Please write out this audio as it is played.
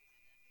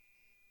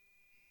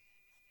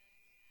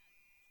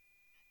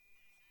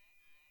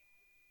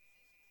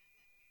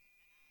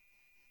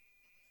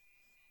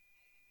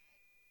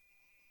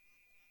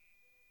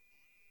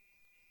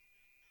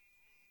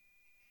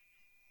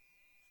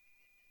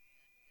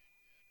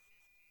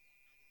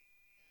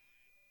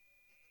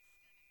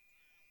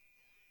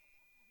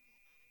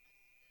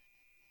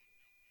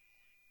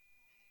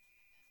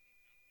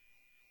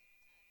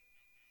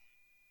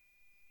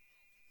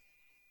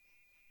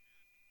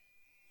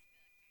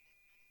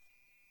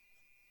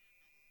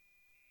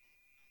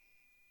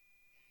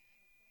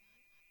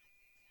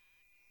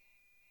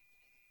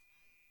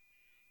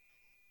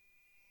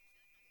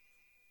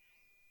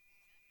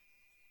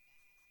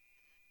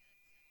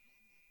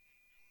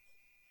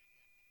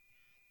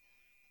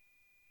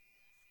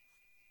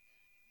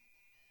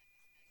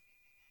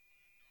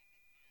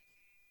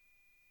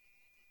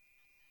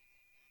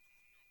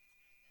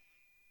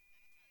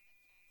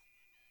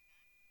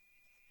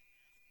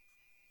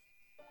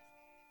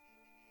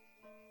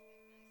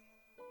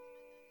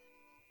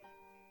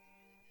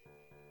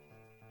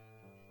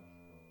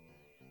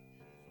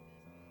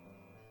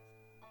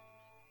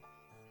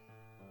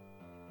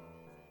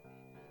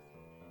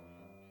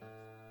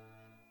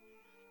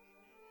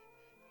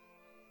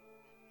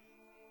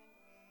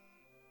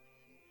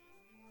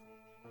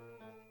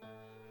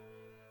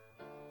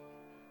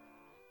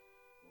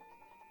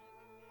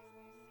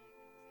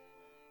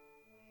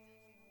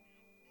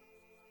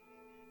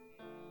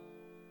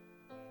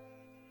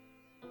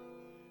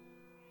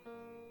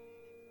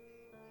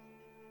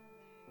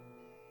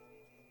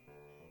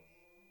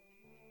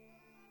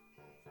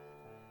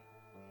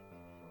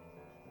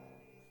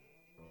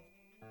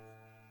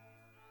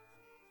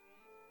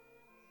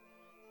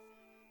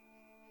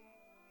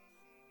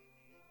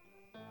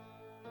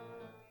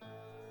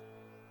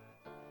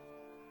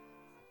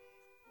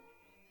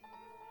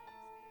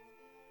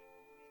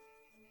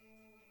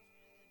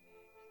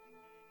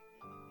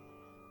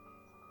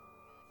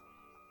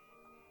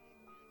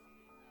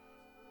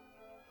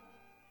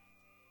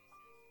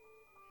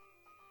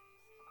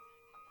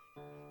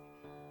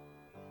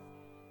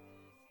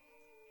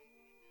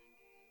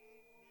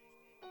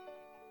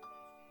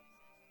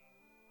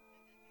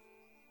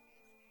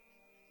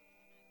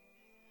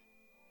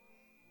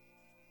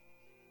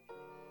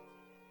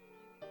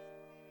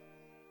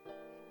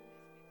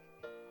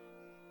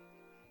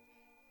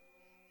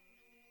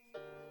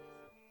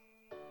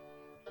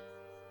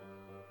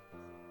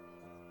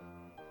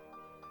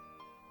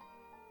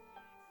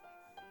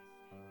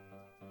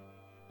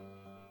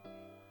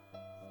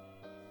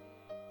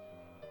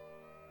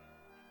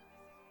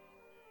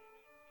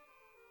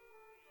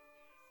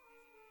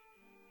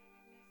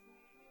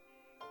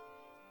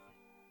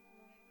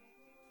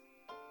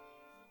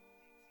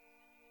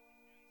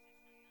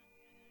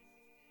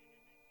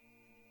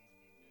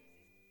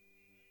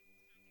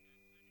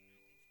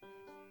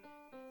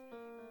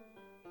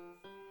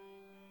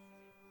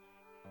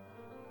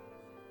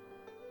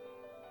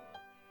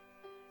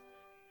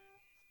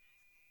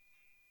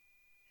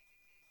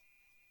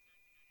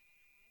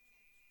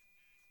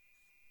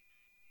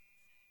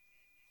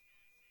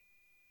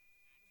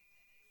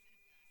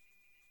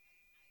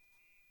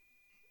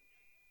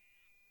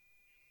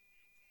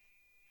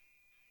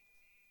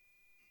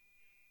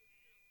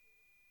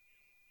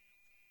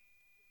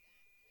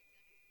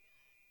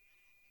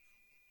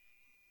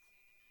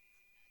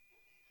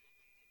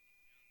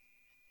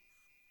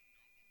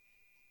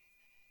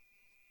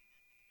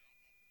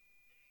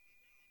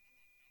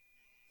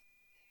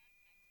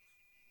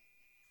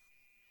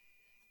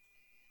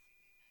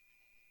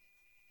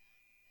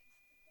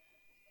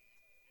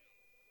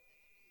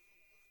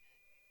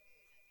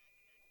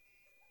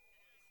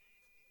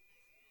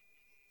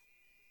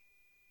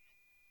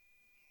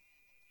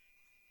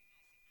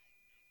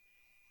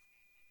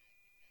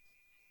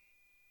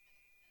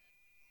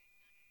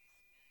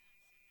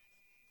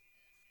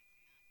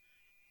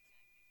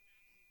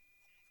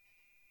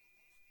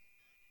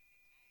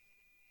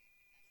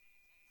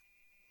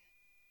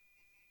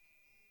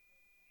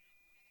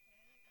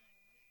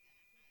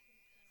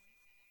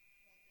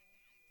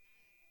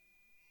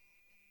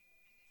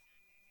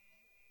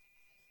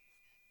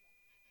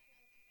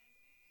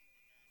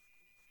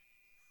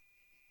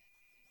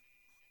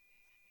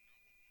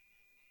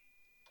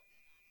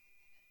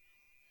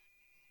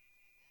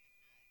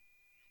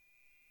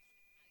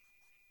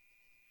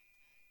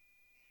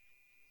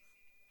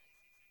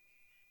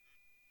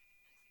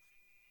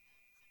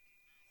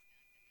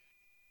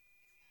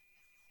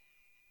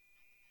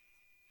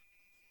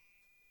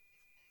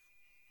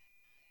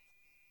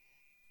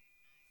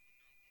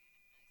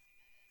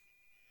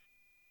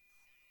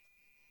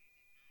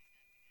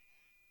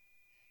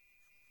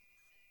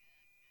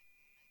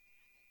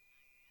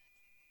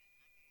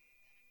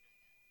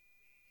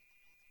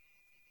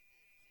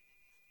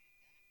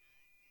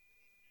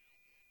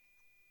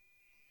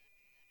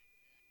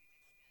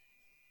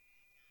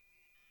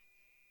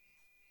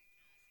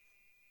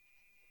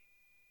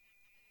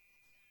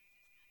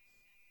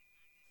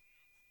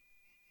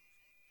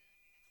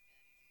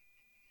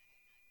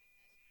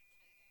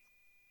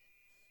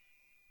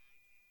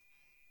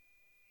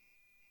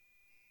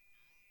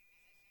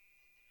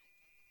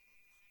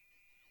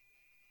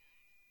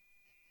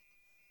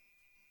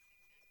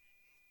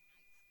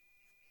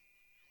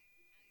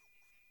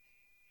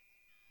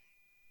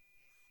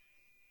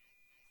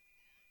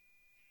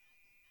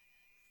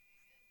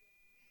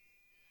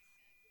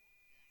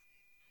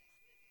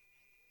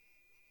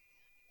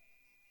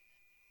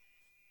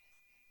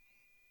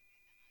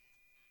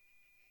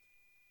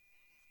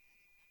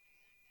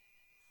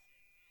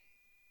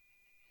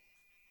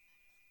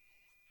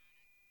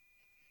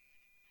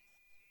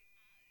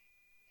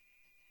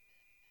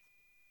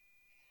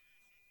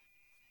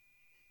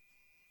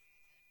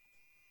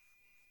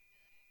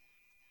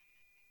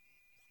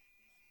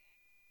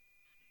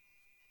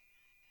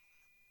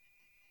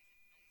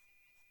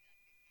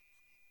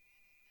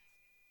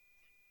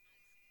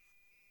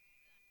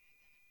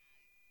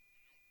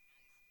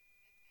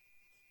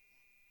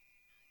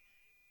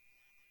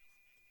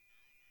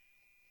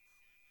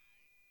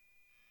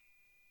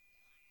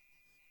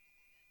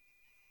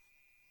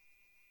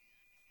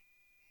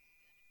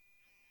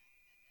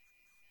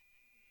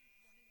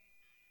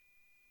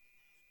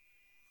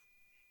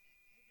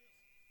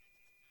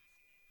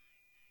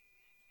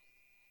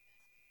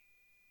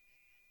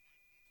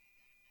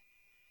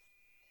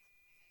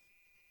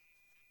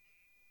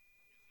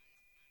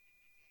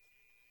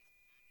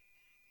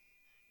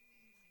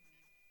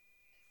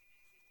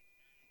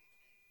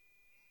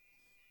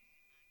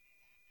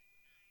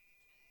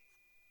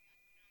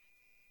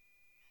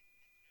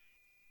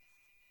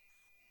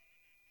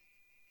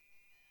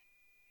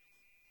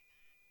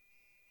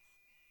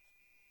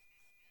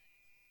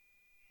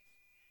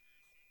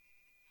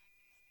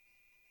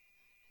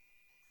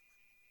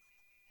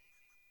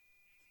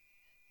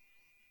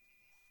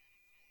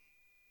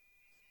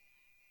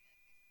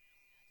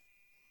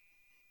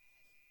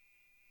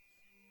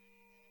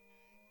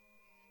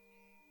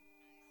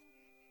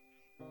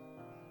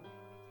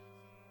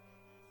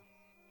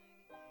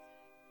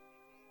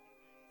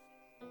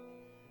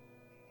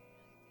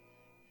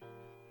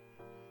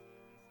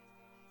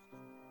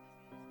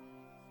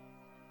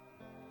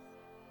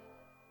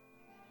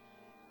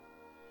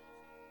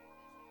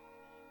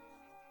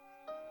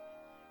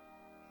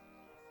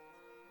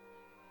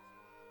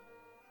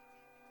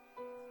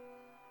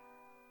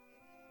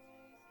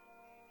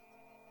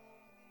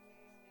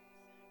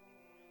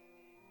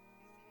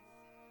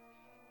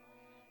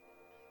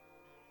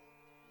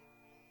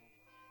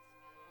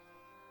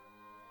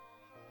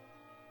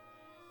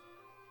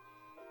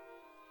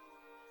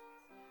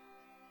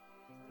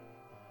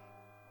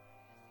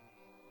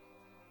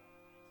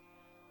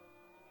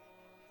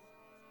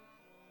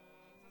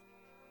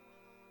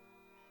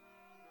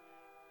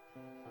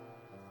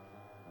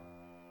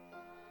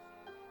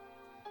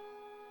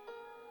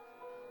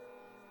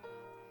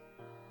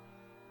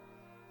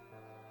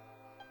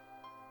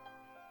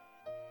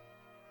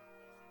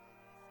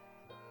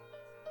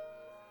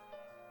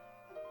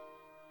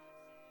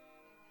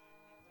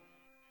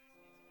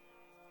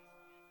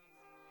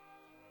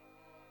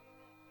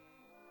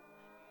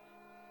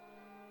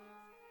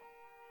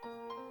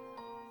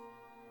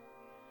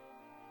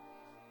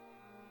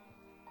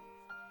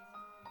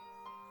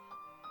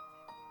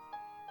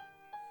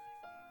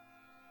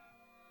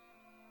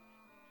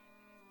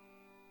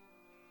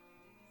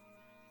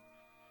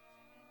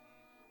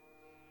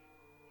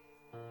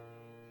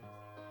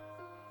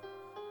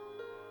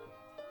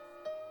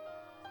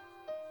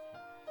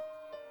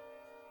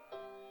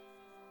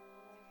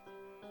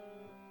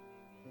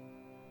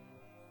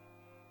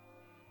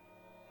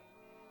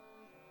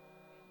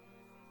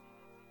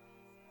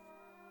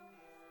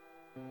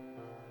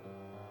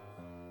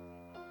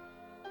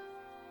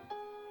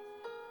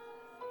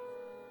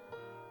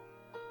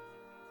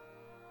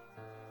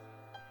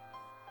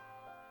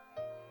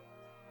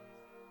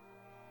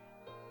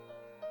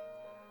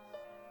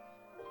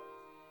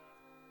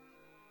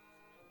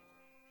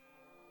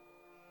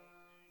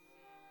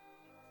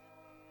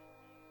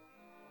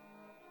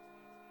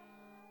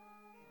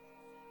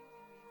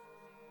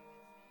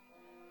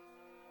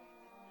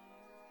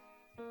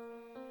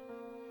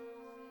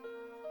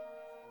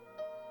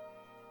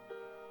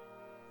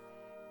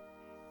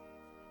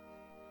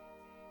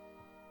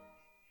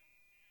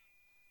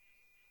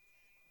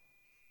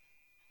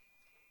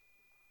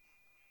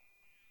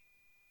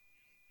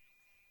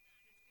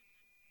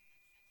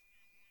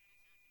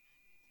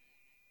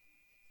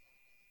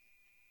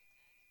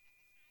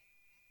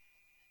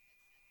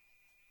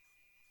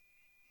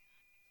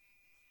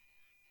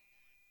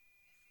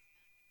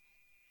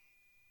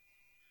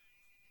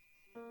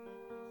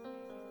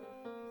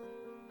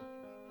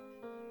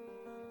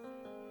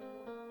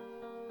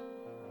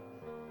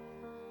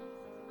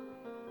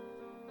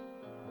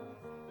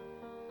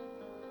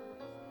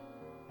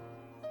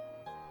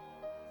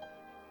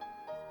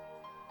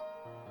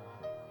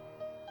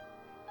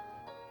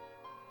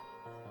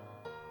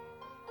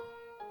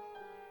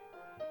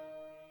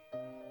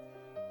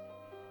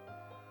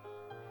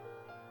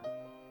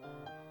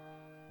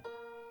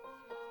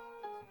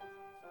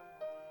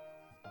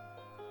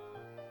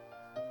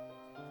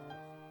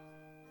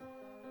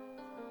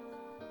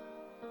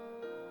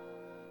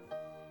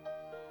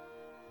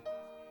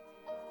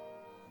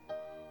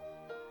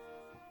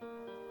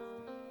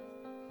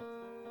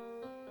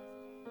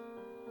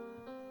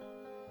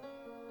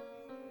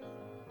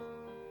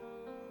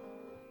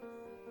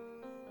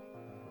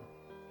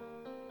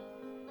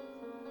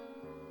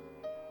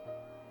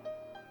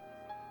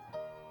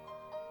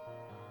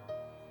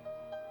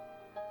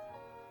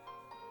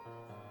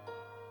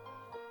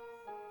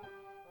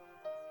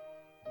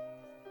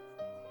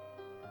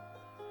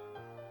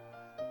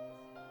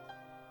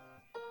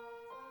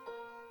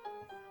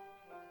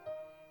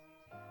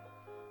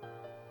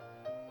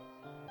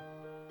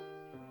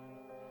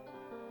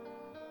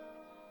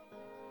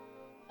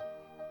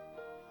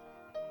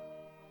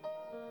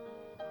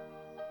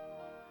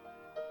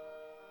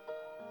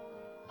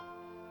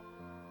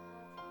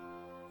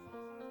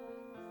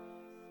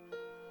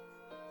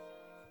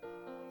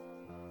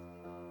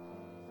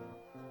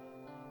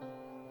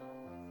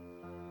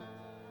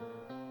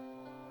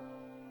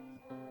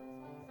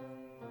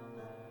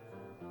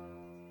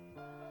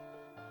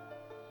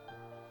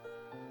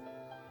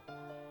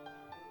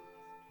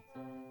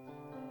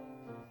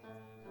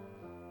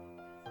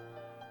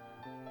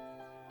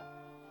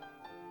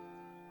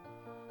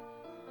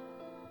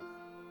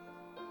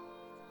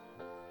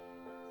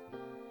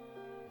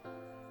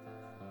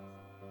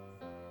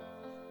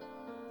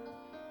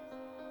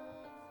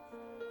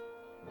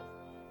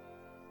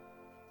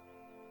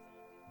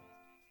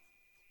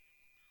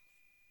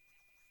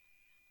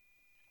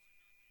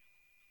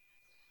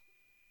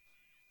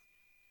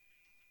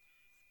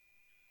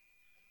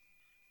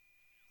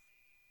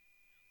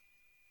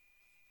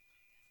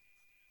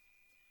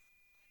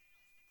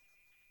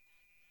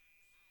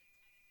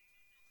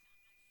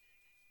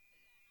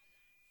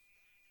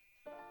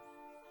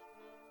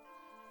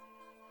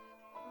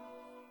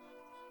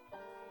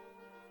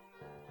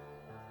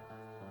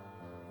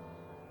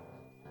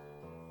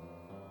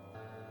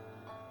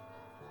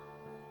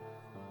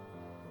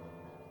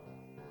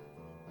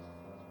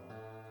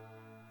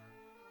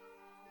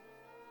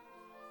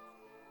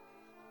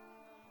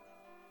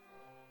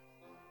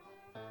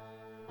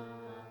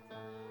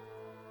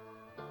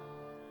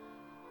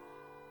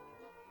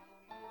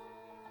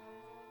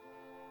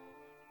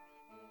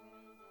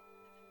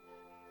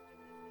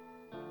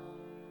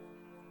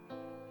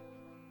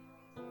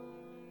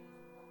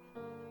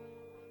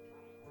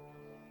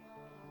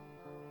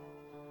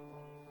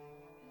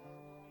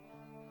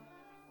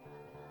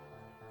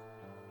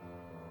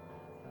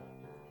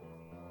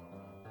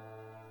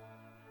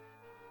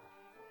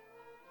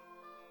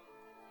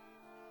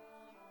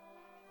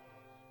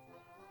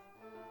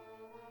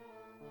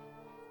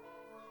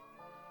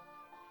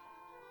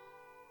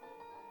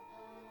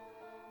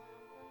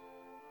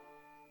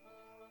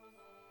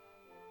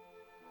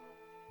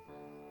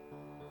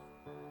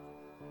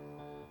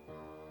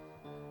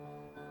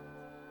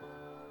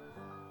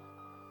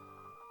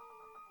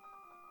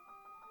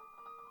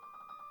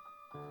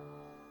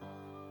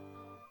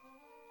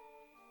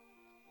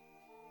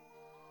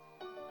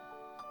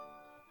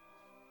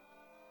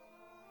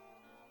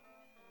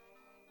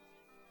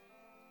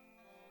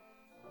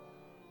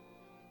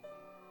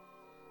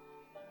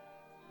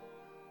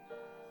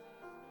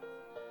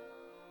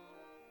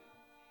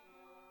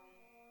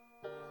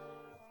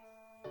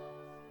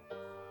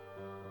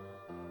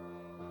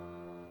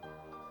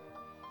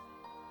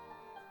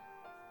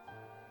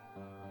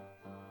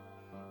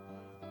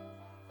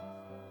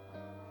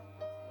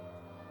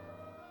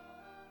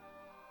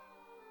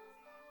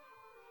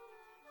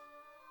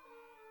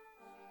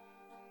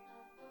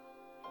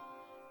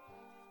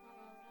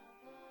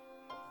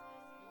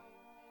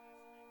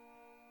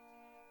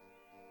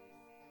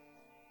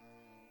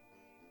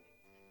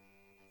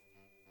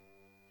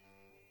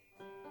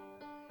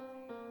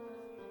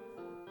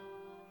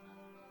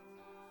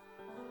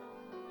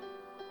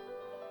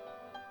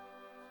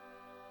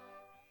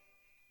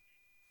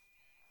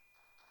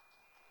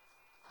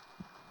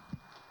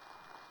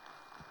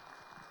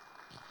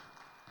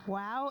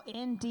Wow,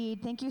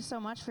 indeed. Thank you so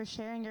much for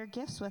sharing your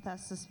gifts with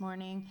us this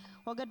morning.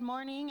 Well, good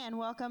morning and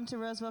welcome to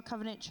Roseville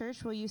Covenant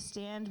Church. Will you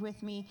stand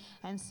with me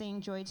and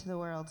sing Joy to the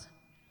World?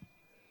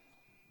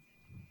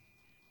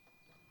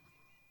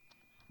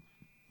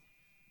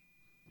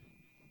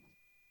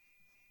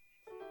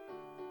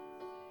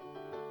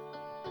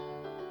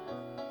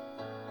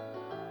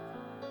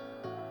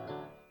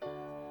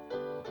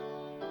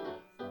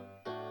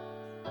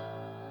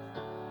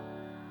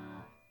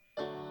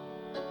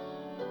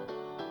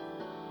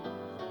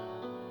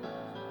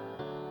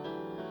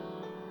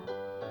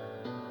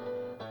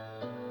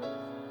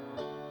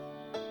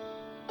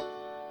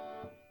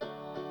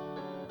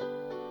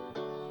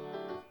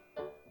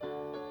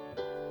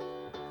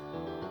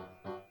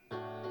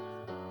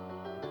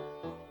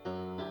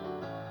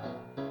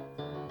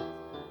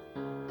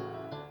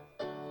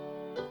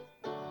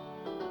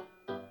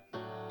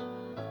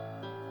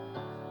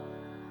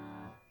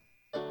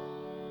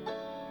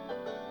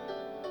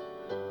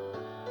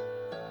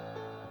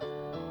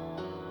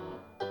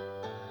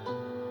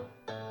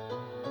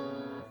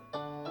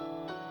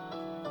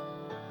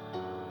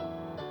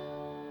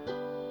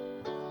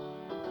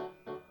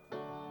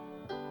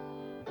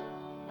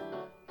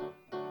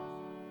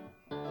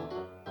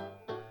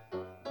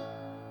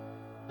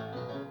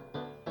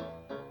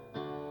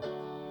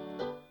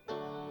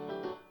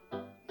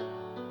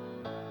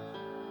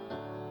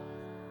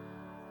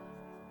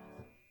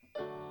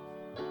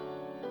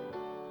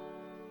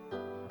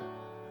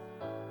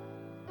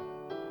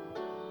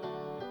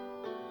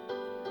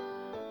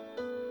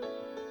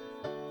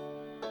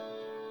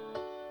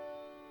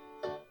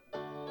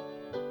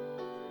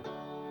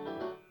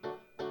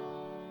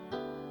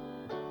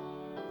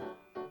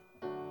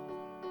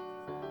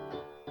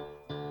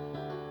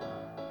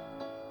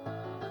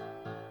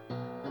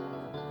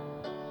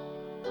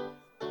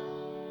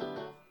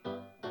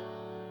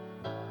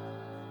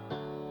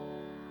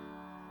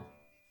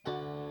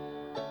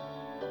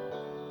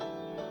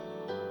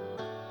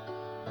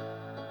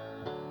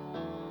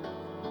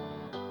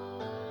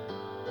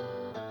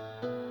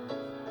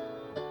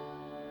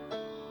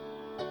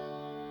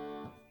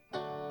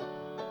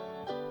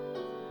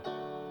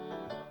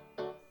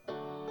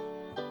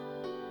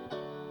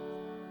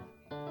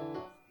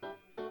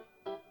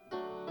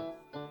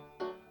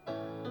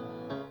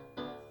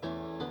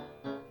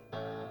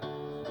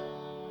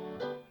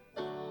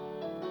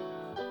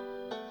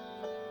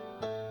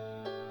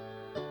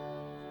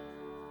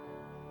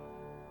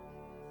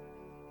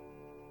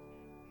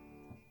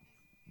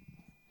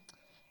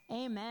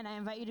 Amen. I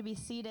invite you to be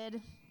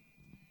seated.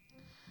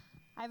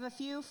 I have a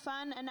few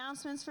fun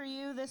announcements for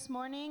you this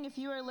morning. If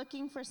you are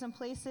looking for some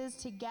places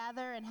to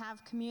gather and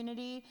have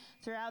community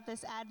throughout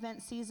this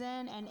Advent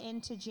season and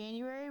into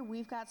January,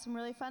 we've got some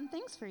really fun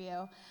things for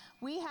you.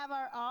 We have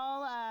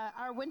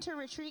our winter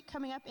retreat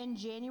coming up in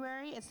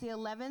January. It's the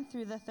 11th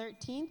through the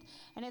 13th,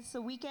 and it's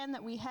the weekend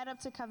that we head up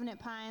to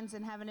Covenant Pines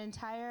and have an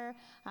entire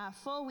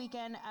full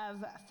weekend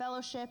of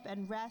fellowship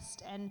and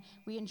rest, and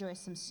we enjoy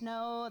some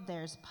snow.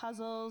 There's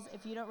puzzles.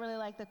 If you don't really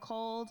like the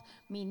cold,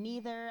 me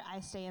neither.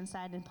 I stay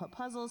inside and put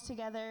puzzles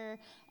together,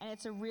 and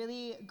it's a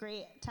really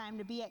great time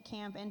to be at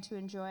camp and to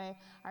enjoy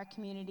our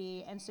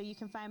community. And so you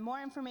can find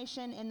more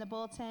information in the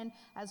bulletin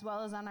as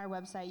well as on our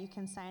website. You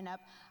can sign up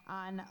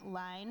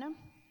online.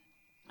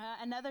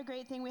 Another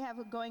great thing we have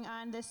going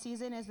on this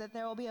season is that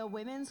there will be a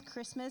women's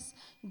Christmas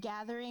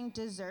gathering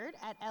dessert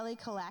at Ellie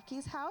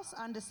Kalaki's house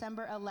on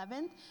December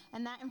 11th,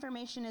 and that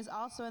information is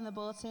also in the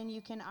bulletin.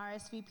 You can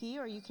RSVP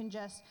or you can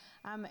just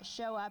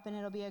show up, and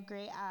it'll be a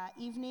great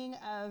evening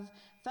of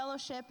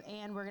fellowship,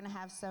 and we're going to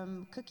have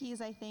some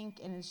cookies, I think,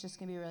 and it's just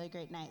going to be a really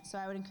great night. So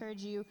I would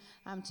encourage you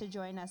to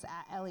join us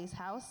at Ellie's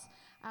house.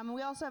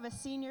 We also have a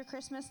senior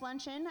Christmas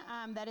luncheon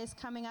that is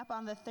coming up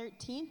on the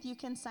 13th. You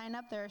can sign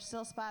up. There are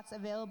still spots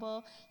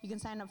available. You can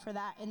sign up for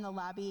that in the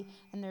lobby,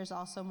 and there's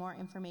also more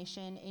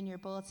information in your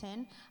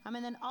bulletin. And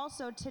then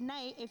also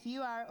tonight, if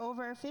you are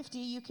over 50,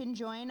 you can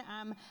join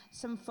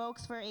some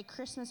folks for a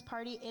Christmas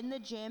party in the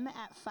gym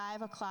at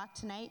 5 o'clock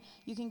tonight.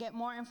 You can get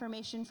more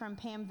information from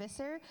Pam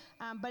Visser,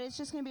 but it's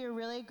just going to be a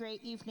really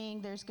great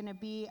evening. There's going to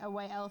be a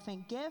white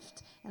elephant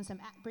gift and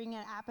bring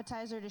an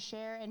appetizer to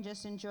share and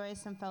just enjoy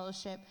some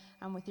fellowship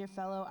with your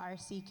fellow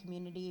RC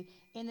community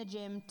in the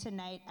gym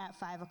tonight at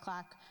 5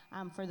 o'clock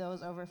for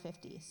those over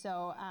 50.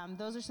 So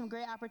those are some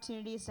great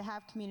opportunities to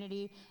have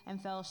community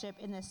and fellowship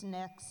in this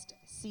next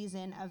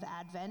season of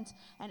Advent.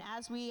 And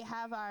as we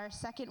have our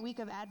second week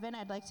of Advent,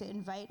 I'd like to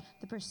invite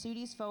the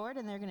Pursuities forward,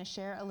 and they're going to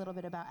share a little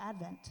bit about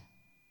Advent.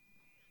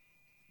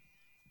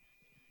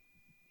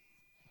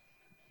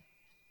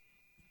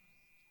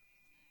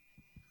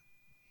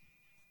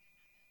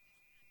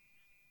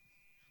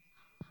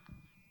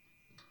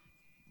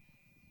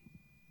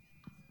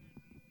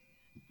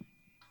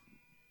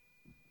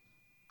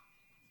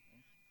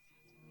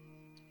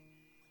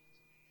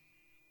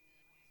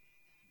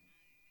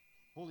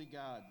 Holy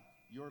God,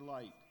 your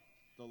light,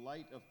 the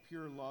light of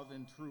pure love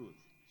and truth,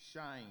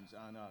 shines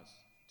on us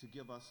to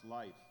give us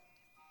life.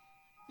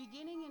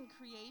 Beginning in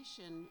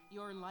creation,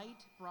 your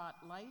light brought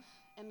life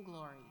and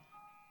glory.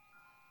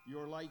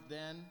 Your light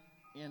then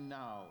and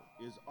now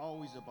is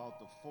always about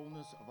the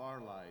fullness of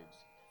our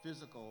lives,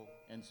 physical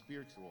and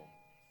spiritual.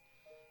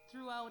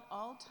 Throughout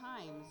all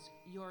times,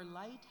 your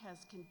light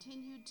has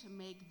continued to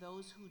make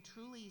those who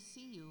truly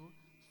see you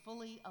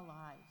fully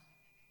alive.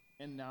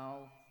 And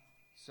now,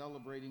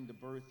 celebrating the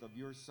birth of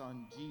your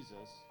Son,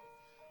 Jesus,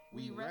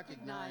 we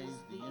recognize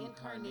the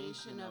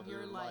incarnation of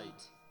your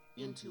light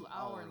into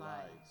our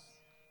lives.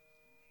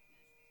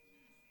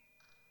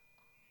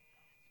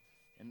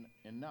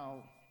 And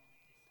now,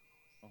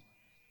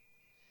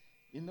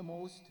 in the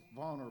most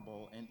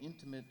vulnerable and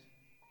intimate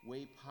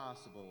way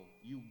possible,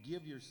 you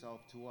give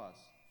yourself to us,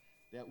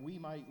 that we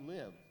might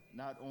live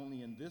not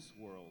only in this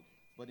world,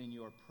 but in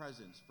your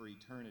presence for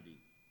eternity.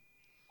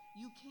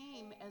 You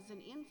came as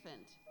an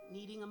infant,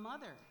 needing a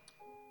mother.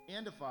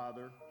 And a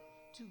father.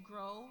 To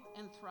grow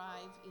and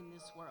thrive in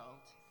this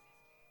world.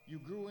 You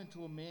grew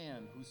into a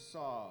man who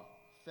saw,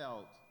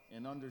 felt,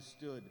 and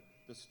understood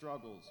the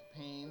struggles,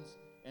 pains,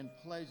 and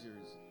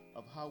pleasures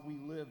of how we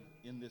live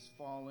in this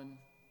fallen,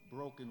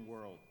 broken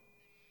world.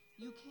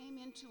 You came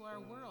into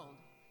our world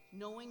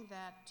knowing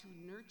that to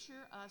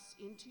nurture us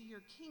into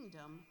your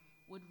kingdom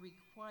would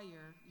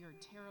require your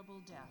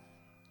terrible death.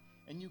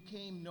 And you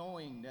came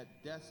knowing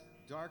that death's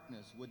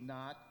darkness would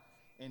not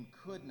and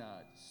could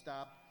not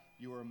stop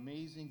your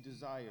amazing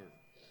desire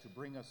to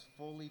bring us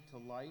fully to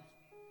life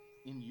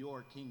in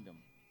your kingdom.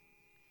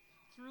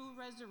 Through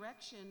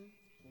resurrection,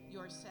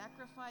 your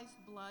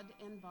sacrificed blood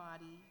and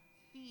body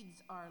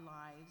feeds our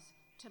lives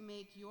to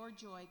make your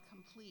joy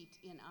complete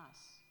in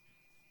us.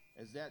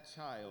 As that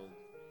child,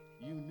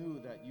 you knew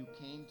that you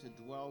came to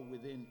dwell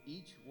within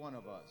each one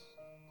of us,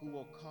 who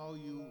will call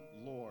you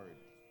Lord.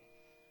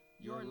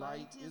 Your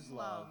light is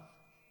love.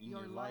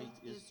 Your light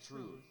is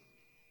truth.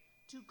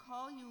 To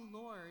call you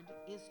Lord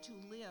is to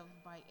live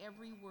by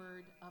every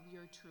word of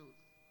your truth.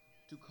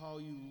 To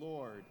call you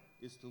Lord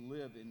is to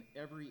live in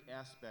every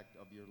aspect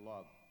of your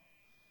love.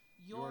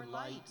 Your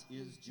light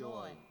is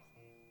joy.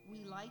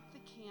 We light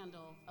the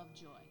candle of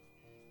joy.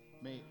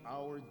 May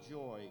our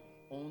joy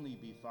only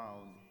be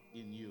found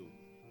in you.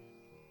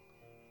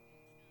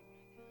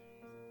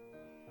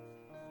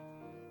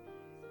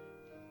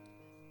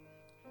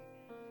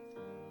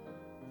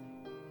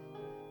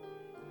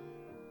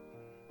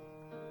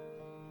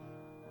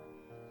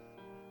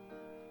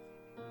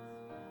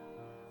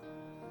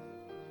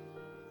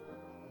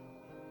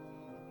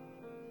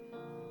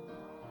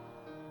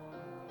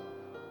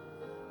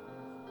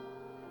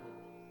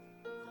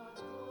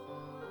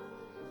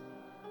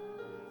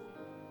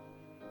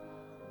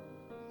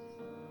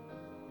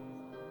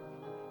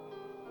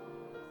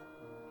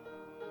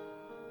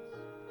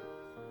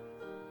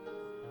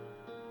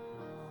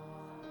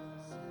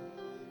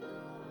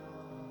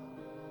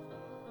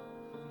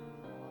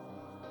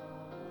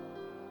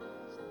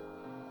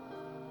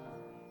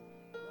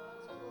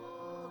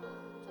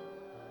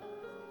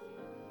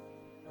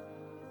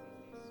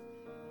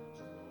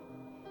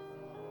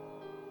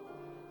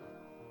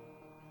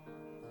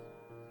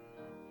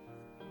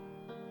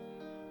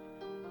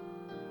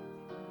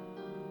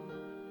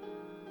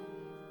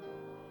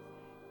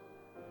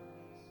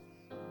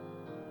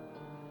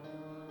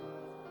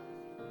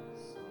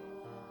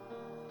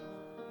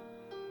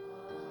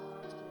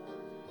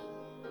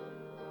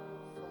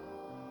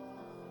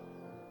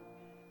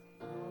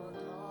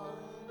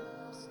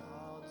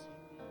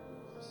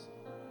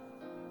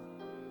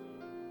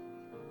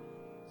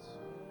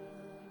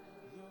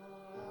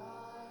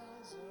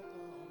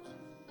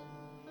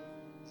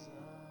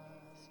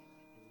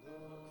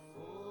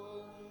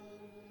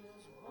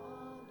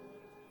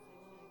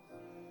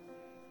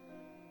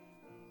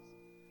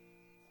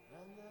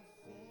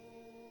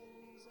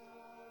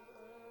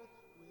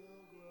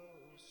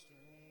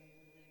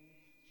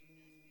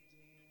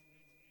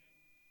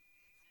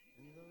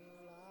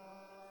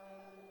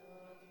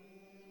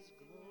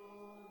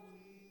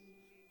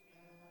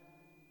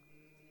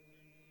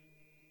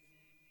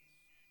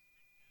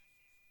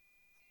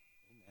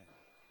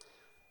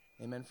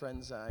 Amen,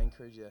 friends. I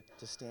encourage you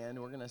to stand.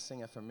 We're going to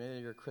sing a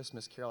familiar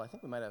Christmas carol. I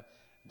think we might have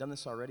done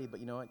this already,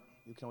 but you know what?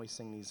 You can always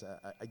sing these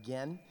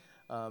again.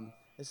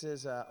 This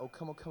is O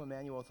Come,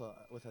 Emmanuel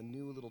with a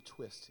new little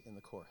twist in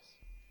the chorus.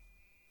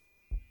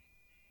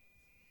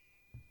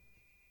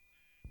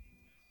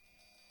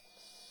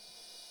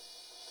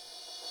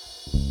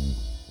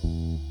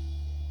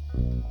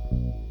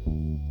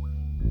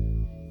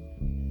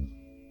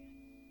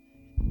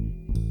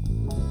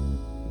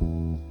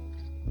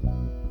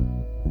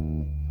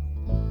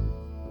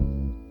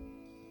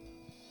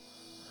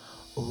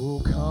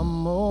 O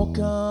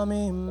come,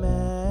 Emmanuel,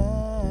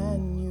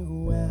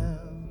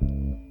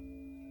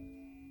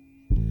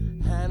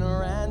 and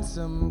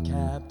ransom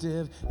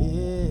captive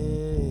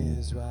Israel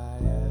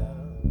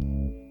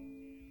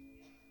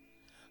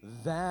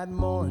that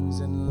mourns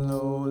in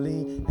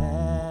lowly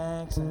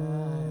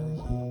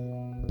exile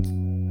here,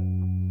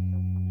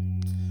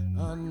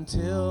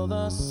 until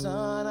the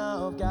Son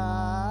of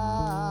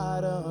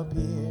God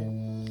appear.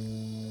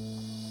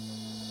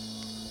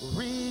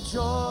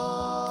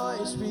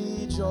 Rejoice,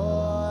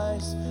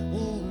 rejoice,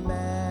 Emmanuel,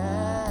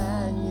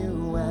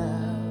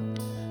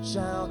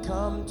 shall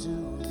come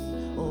to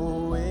thee,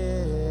 O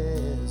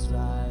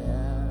Israel.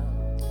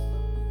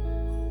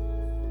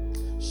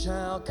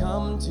 Shall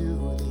come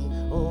to thee,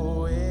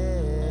 O Israel.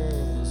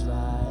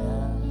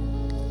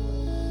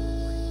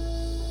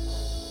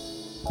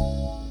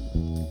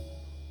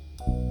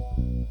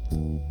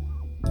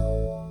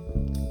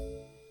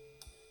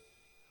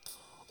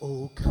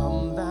 O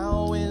come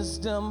thou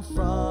wisdom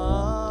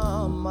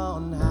from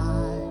on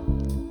high,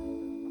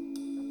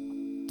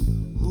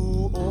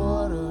 who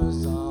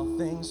orders all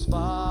things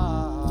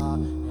far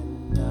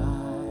and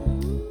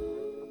nigh.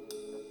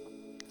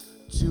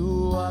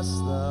 To us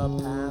the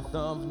path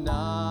of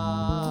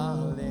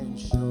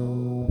knowledge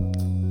show,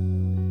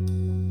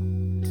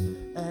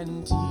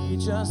 and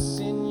teach us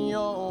in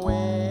your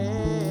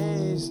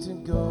ways to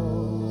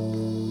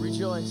go.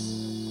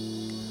 Rejoice,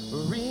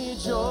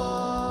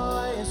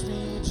 rejoice,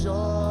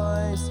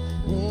 rejoice,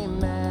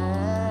 Emmanuel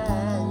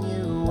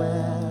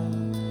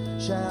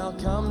shall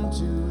come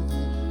to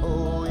thee,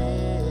 O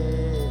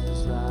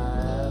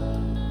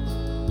Israel.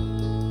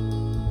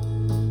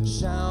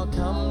 Shall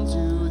come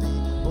to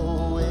thee,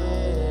 O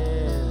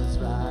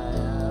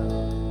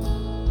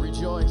Israel.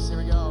 Rejoice, here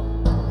we go.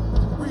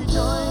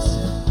 Rejoice,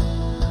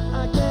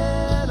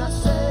 again I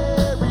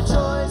say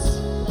rejoice,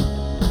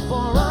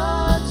 for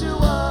unto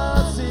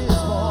us is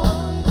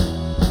born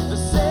the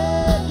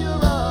Savior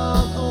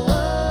of the world.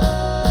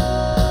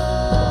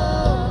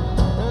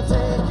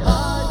 Take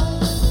heart,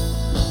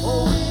 O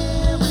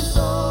weary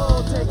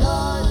soul, take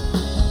heart,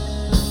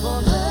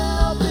 for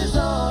help is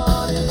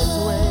on its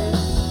way,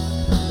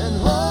 and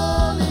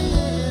holy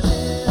is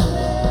his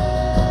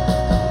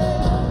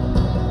name.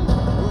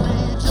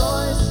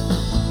 Rejoice,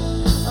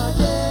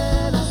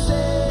 again I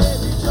say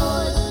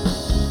rejoice,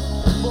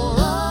 for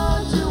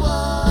unto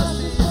us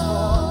is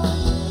born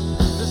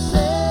the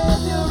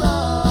Savior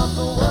of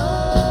the world.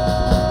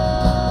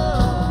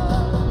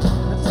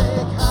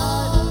 Take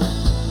heart,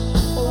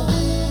 O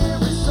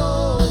weary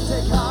soul,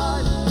 take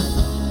heart,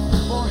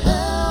 for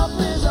help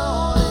is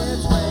on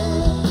its way,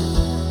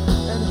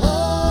 and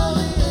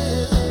holy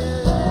is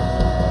his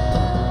name.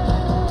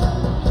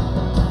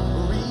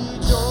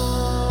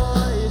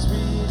 Rejoice,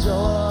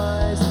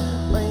 rejoice,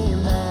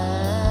 Emmanuel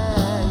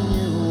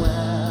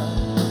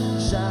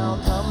shall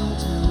come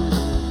to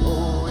thee,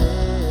 O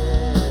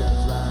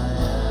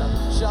Israel.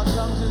 Shall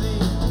come to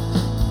thee,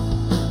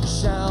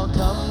 shall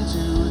come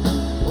to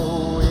thee,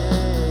 O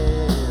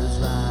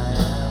Israel.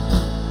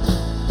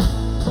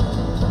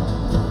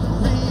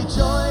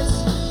 Rejoice,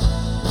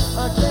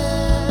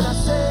 again I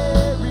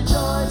say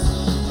rejoice,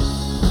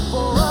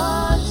 for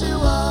unto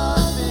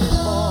us is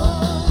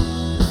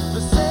born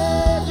the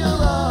Savior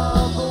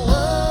of the world.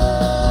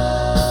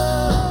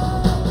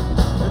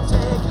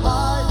 Take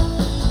heart,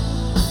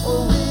 O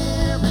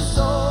weary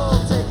soul,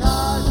 take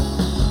heart,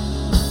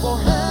 for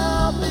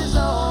help is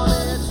on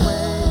its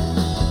way,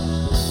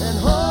 and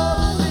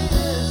holy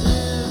is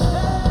his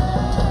name.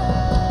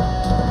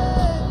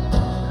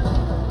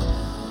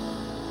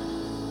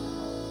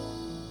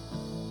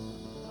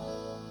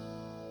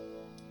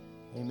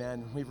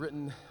 Amen.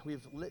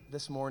 We've lit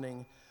this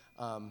morning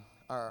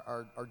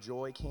our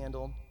joy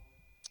candle,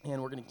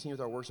 and we're going to continue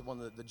with our worship.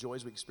 One of the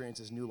joys we experience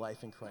is new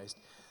life in Christ.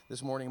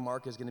 This morning,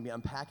 Mark is going to be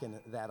unpacking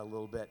that a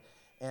little bit.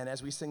 And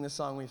as we sing this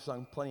song, we've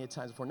sung plenty of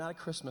times before, not a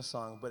Christmas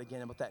song, but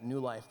again about that new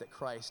life that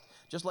Christ,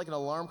 just like an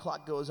alarm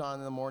clock goes on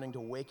in the morning to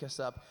wake us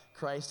up,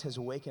 Christ has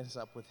wakened us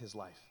up with his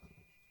life.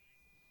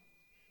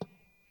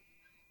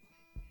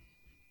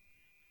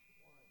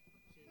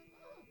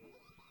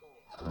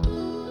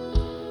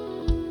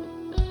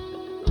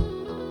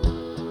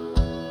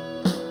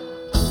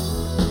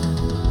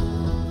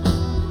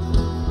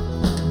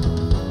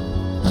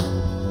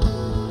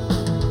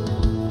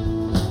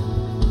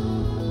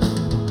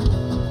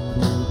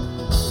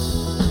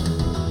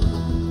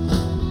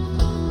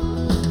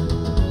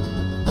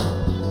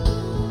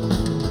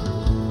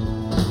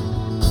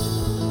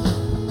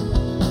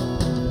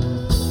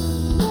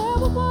 There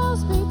were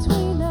walls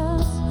between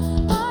us.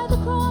 By the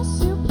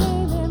cross you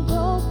came and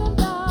broke them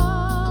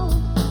down.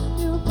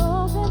 You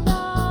broke them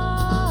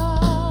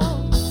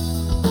down.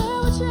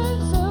 There were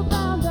chains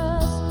around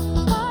us.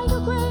 By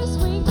your grace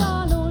we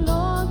are no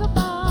longer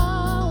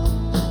bound.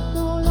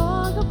 No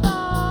longer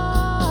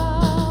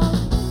bound.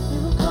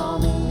 You call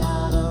me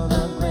out of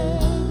the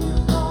grave. You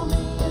call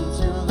me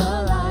into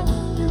the light.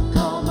 You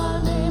called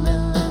my name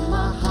and then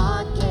my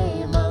heart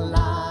came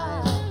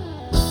alive.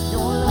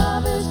 Your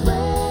love is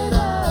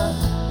greater,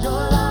 your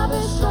love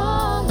is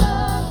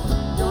stronger,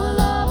 your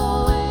love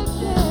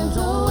awakens,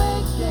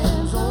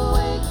 awakens,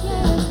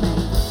 awakens me.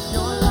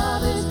 Your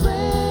love is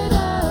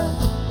greater,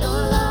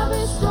 your love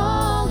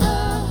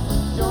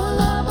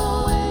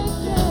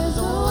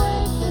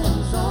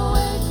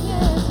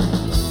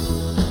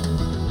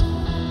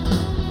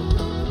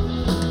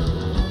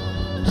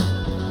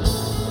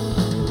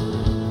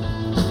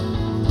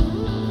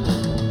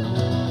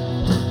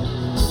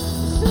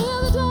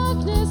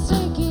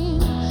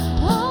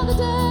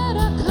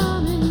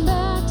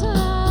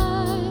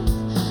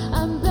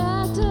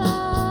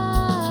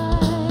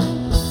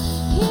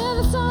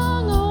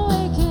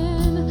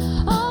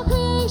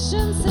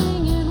creation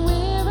singing,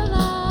 we're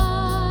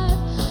alive,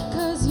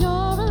 'cause you're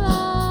alive.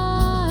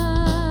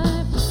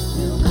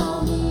 You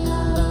call me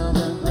out of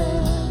the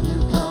grave,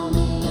 you call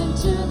me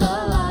into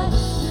the light.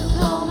 You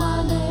call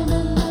my name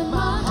and then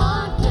my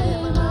heart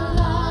came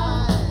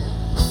alive.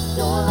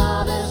 Your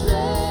love is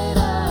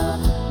greater,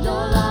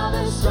 your love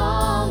is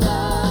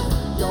stronger.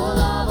 Your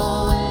love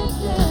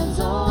awakens,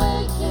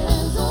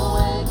 awakens,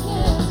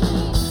 awakens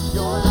me.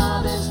 Your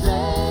love is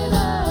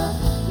greater,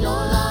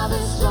 your love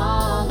is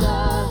stronger.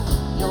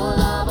 Your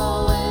love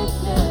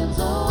awakens,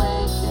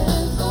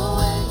 awakens,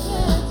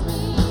 awakens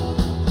me.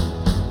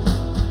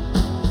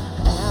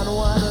 And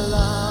what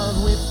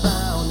love we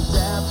found,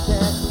 death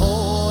can't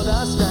hold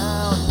us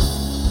down.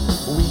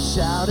 We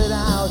shout it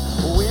out,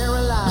 we're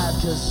alive,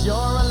 'cause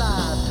you're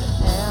alive.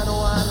 And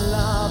what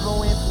love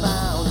we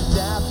found,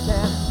 death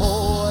can't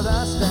hold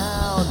us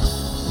down.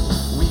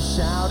 We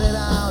shout it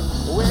out,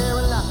 we're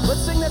alive.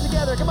 Let's sing that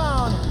together, come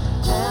on.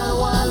 And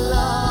what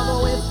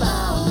love we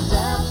found,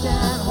 death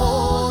can't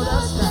hold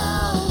us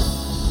down.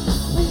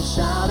 We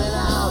shout it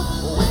out,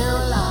 we're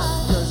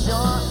alive, 'cause you're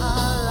alive.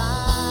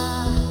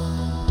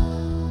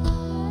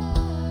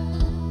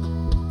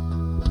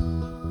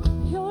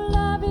 Your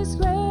love is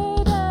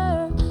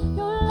greater,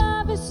 your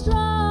love is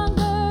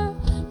stronger.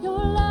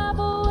 Your love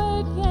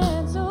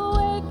awakens,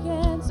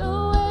 awakens,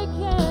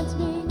 awakens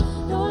me.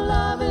 Your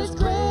love is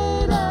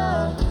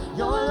greater,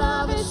 your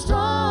love is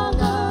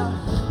stronger.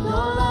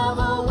 Your love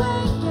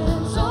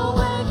awakens,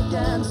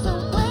 awakens,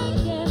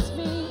 awakens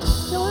me.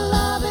 Your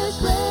love is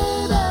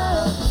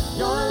greater,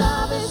 your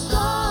love is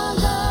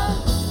stronger.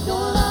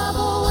 Your love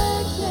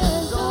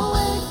awakens,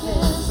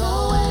 awakens,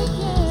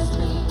 awakens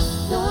me.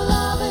 Your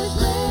love is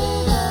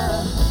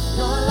greater,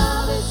 your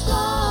love is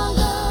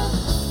stronger.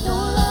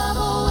 Your love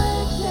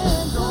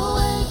awakens,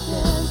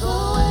 awakens,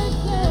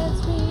 awakens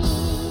me.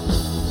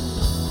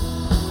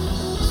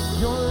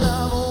 Your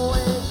love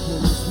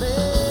awakens me.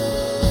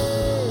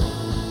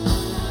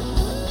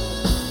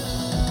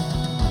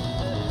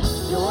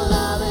 Your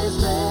love is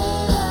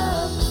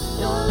greater,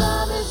 your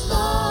love is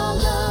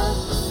stronger.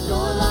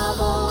 Your love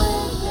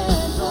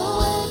awakens,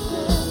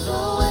 awakens,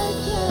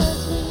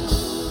 awakens me.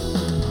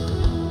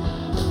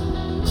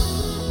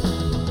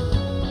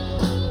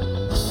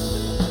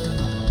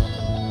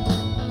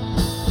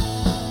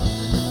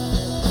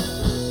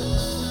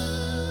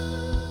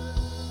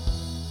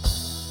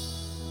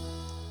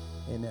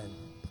 Amen.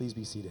 Please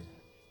be seated.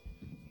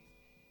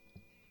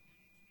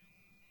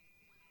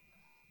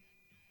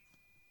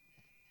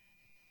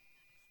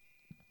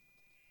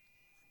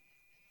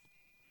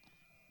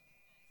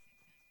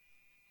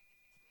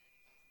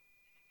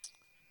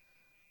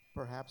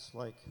 Perhaps,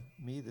 like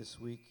me this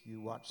week,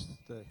 you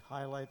watched the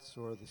highlights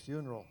or the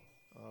funeral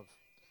of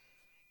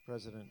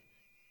President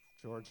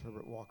George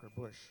Herbert Walker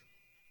Bush.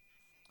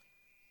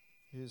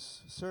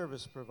 His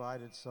service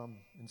provided some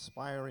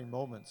inspiring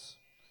moments,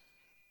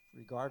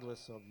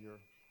 regardless of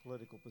your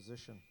political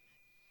position.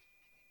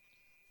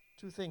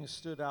 Two things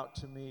stood out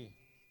to me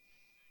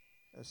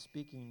as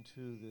speaking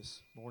to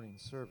this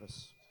morning's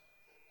service.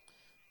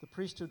 The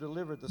priest who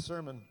delivered the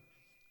sermon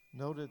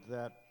noted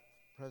that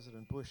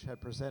President Bush had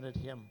presented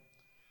him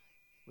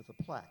with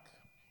a plaque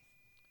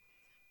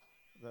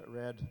that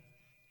read,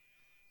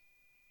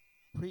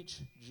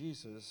 "Preach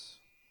Jesus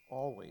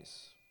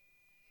always.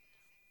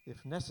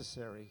 If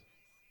necessary,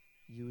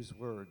 use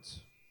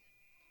words."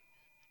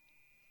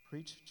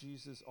 Preach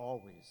Jesus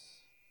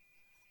always.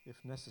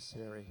 If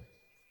necessary,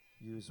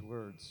 use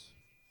words.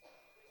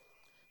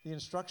 The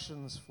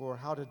instructions for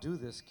how to do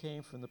this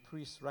came from the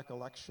priest's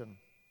recollection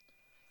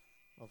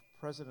of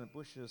President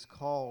Bush's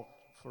call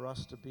for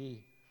us to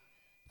be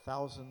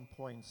 1,000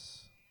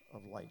 points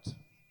of light.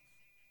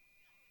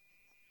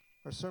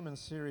 Our sermon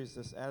series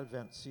this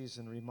Advent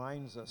season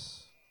reminds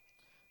us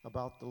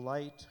about the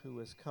light who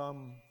has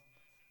come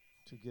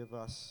to give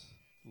us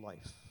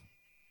life.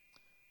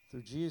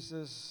 Through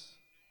Jesus,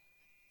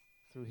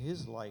 through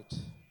his light,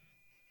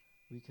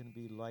 we can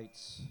be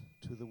lights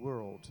to the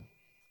world,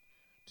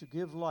 to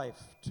give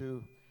life,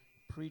 to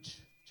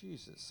preach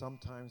Jesus,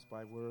 sometimes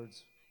by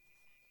words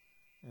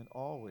and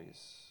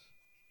always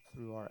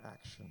through our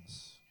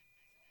actions.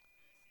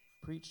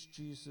 Preach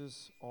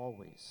Jesus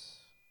always.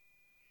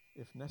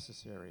 If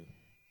necessary,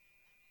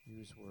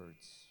 use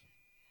words.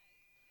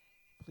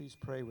 Please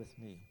pray with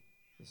me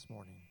this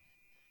morning.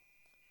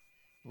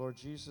 Lord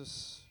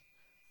Jesus,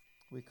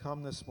 we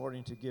come this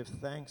morning to give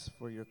thanks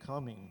for your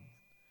coming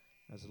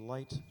as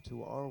light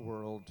to our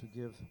world, to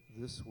give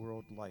this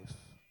world life.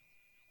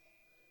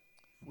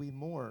 We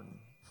mourn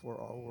for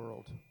our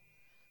world,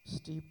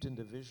 steeped in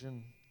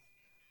division,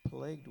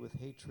 plagued with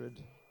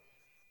hatred,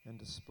 and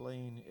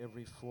displaying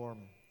every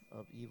form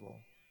of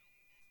evil.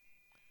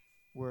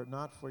 Were it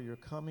not for your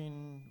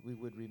coming, we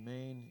would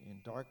remain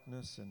in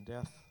darkness and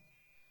death,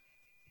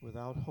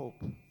 without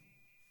hope,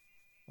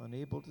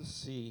 unable to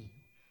see,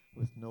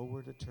 with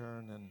nowhere to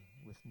turn and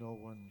with no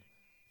one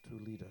to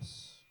lead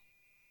us.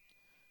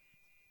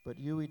 But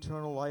you,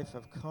 eternal life,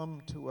 have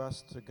come to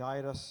us to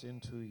guide us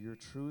into your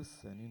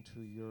truth and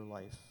into your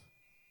life.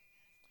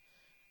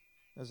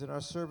 As in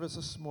our service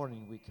this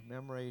morning, we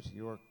commemorate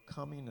your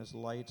coming as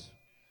light.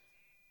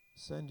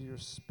 Send your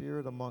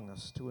Spirit among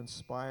us to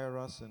inspire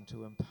us and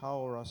to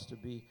empower us to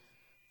be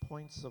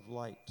points of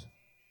light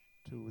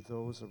to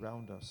those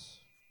around us,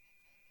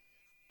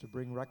 to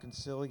bring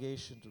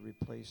reconciliation to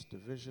replace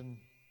division,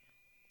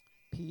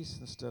 peace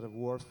instead of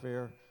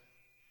warfare,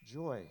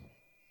 joy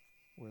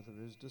where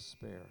there is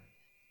despair,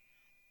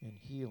 and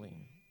healing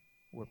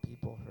where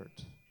people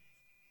hurt.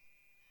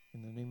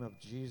 In the name of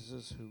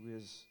Jesus, who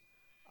is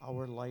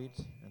our light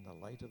and the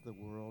light of the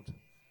world,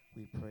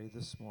 we pray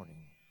this morning.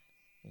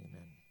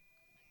 Amen.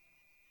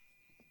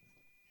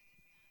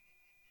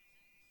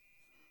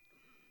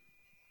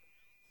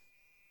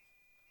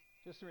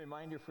 Just a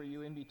reminder for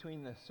you, in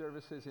between the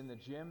services in the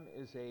gym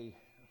is a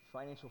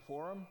financial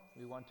forum.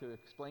 We want to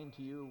explain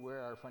to you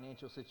where our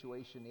financial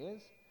situation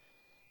is,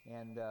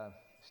 and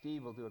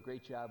Steve will do a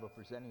great job of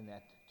presenting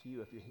that to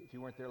you. If you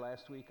weren't there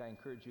last week, I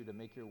encourage you to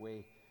make your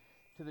way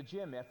to the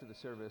gym after the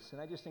service. And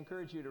I just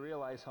encourage you to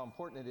realize how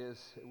important it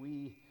is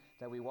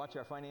that we watch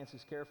our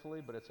finances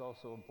carefully, but it's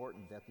also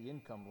important that the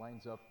income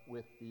lines up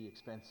with the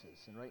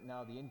expenses. And right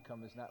now, the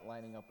income is not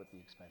lining up with the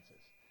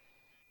expenses.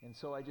 And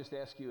so I just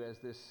ask you, as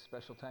this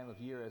special time of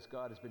year, as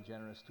God has been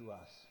generous to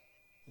us,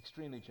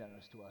 extremely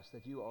generous to us,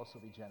 that you also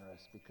be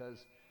generous,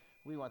 because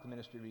we want the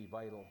ministry to be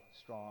vital,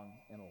 strong,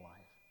 and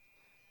alive.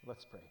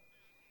 Let's pray.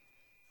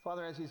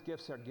 Father, as these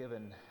gifts are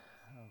given,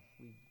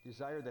 we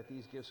desire that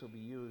these gifts will be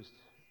used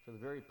for the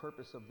very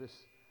purpose of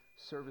this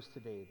service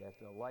today, that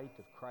the light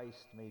of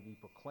Christ may be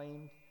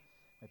proclaimed,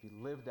 may be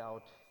lived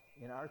out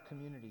in our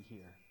community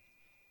here,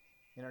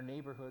 in our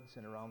neighborhoods,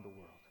 and around the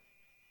world.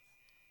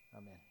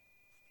 Amen.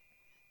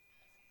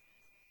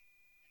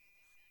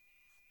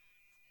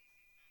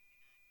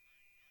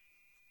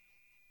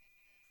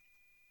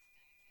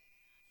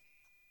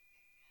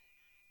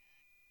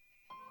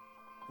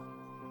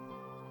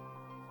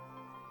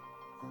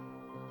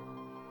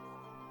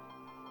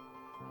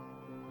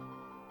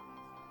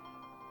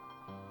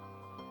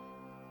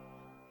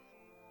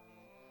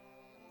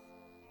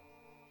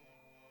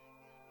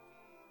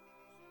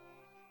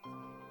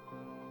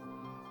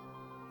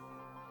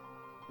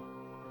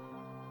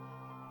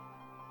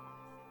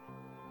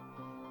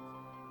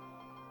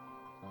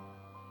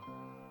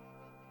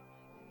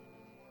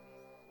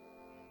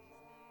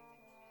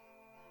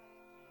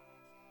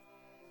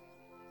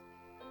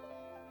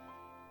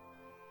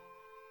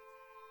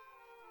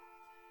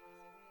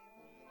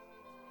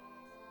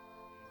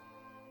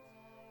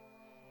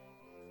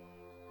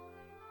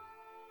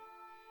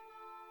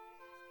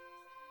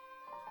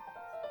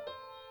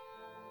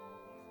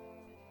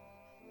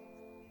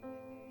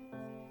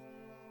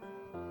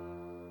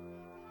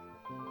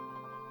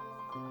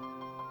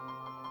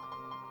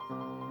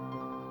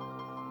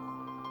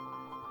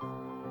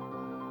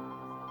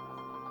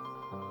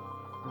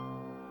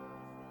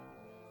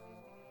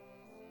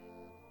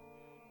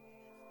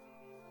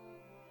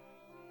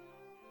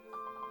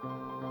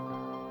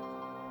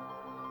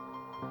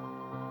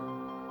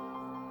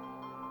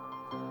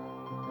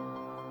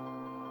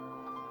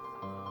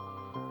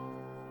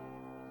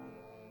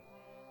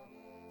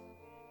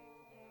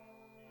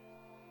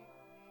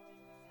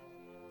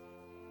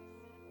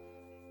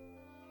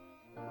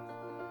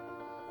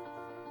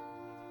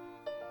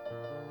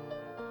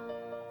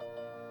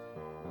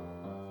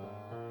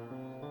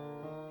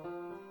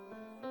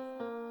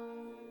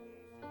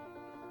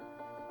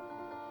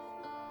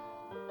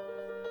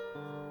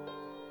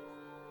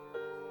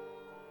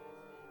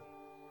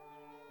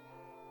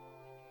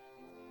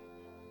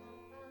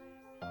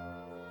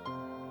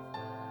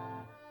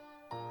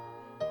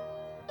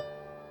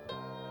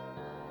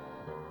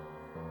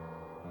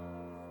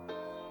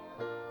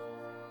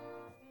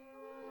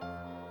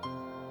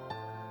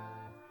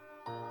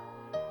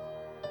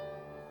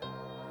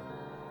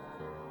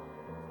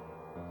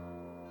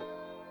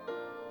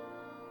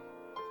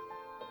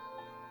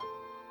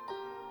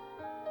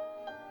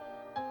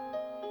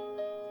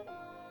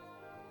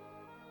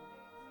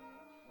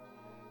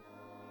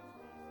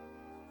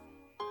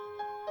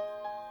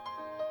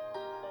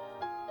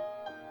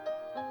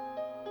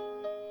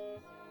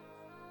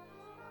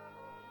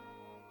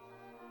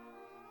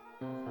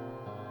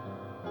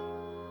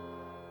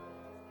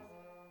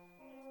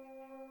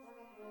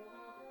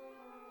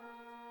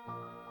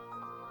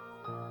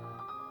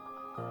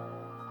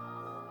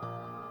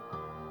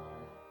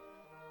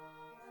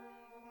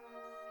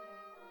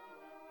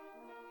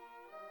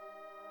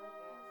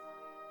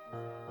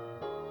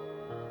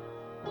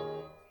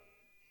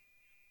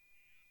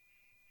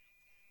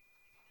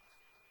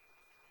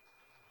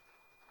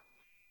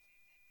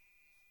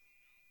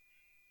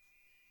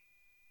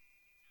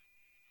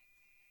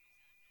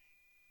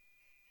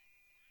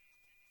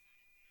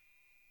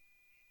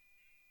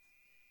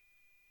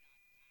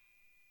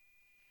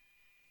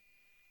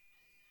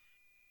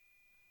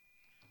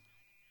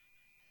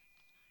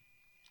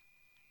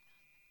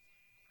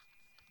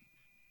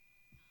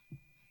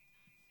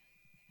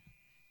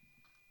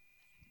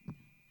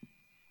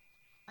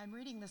 I'm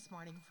reading this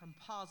morning from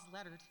Paul's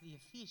letter to the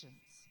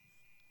Ephesians.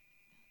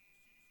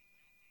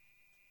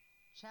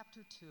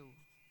 chapter 2,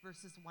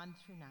 verses 1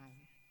 through 9.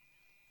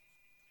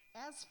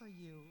 As for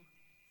you,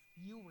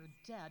 you were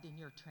dead in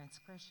your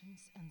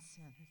transgressions and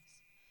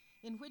sins,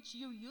 in which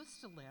you used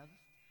to live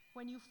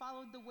when you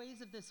followed the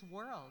ways of this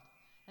world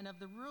and of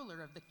the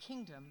ruler of the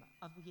kingdom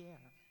of the air,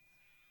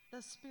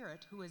 the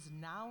Spirit who is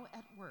now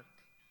at work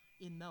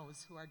in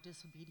those who are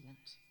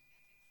disobedient.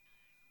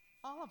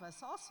 All of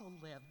us also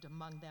lived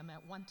among them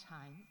at one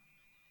time,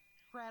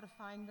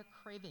 gratifying the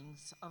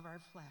cravings of our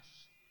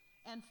flesh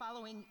and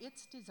following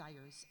its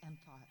desires and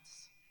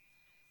thoughts.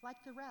 Like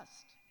the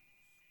rest,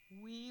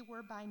 we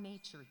were by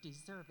nature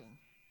deserving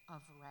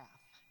of wrath.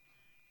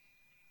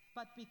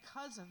 But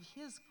because of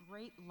his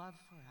great love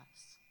for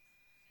us,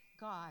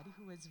 God,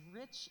 who is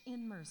rich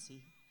in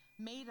mercy,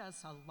 made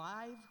us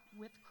alive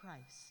with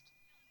Christ,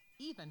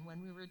 even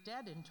when we were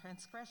dead in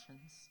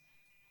transgressions.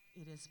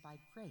 It is by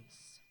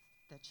grace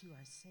that you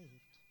are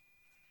saved.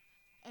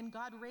 And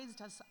God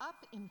raised us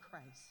up in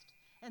Christ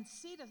and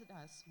seated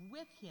us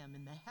with him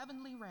in the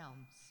heavenly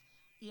realms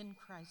in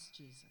Christ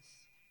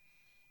Jesus,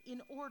 in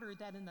order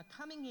that in the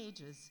coming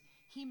ages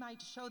he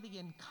might show the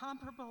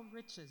incomparable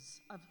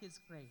riches of his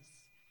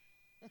grace,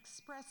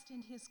 expressed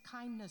in his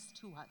kindness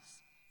to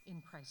us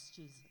in Christ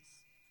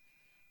Jesus.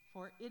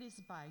 For it is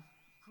by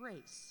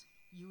grace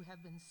you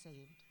have been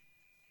saved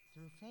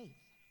through faith.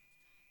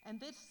 And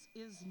this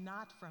is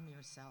not from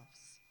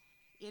yourselves.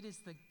 It is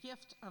the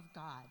gift of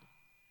God,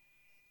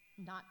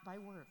 not by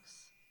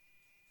works,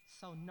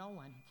 so no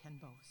one can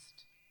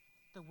boast.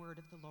 The word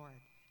of the Lord.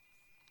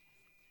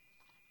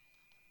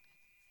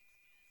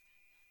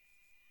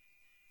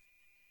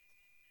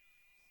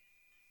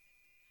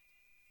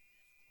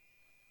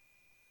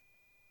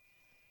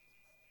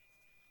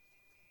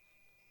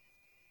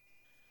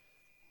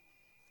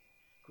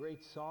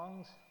 Great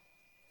songs,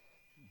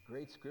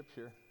 great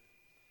scripture.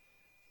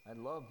 I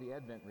love the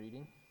Advent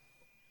reading.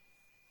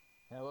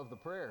 I love the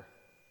prayer.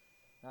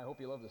 I hope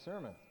you love the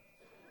sermon.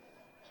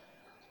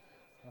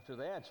 After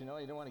that, you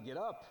don't want to get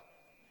up.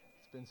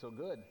 It's been so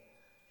good.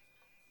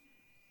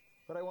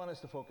 But I want us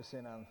to focus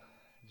in on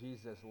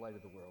Jesus as the light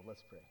of the world.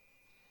 Let's pray.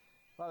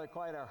 Father,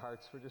 quiet our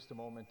hearts for just a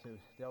moment to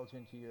delve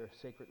into your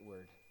sacred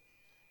word.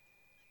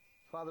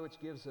 Father, which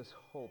gives us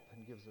hope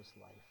and gives us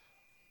life.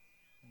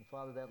 And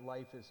Father, that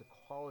life is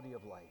a quality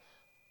of life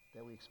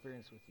that we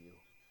experience with you.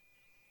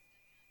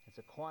 It's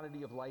a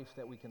quantity of life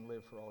that we can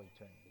live for all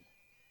eternity.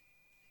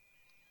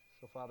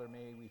 So Father,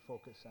 may we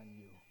focus on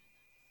you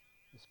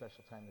this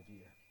special time of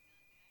year.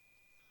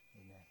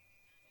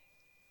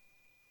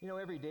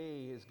 Amen. Every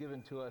day is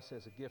given to us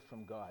as a gift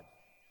from God.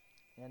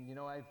 And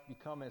I've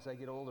become, as I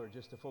get older,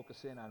 just to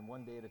focus in on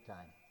one day at a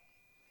time.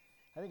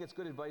 I think it's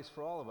good advice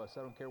for all of us.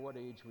 I don't care what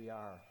age we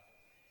are.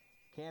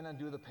 Can't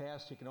undo the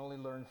past, you can only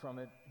learn from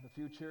it. The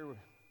future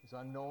is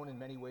unknown in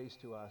many ways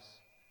to us,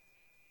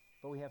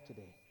 but we have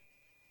today.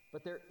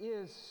 But there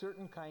is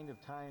certain kind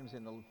of times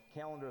in the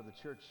calendar of the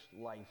church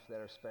life that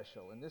are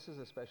special, and this is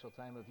a special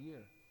time of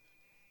year.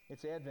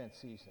 It's Advent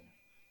season.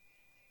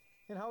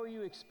 And how are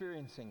you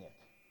experiencing it?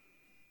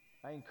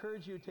 I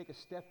encourage you to take a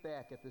step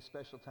back at this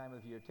special time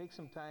of year. Take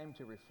some time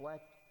to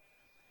reflect,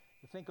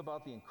 to think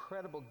about the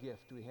incredible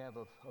gift we have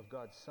of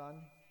God's Son.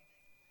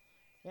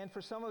 And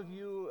for some of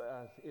you,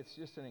 it's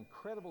just an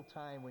incredible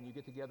time when you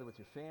get together with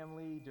your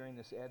family during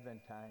this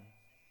Advent time.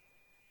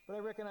 But I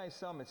recognize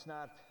some, it's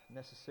not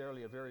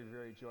necessarily a very,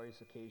 very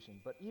joyous occasion.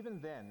 But even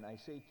then, I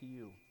say to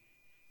you,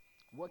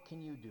 what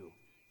can you do?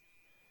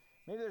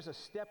 Maybe there's a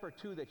step or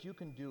two that you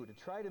can do to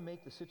try to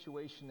make the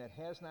situation that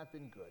has not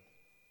been good,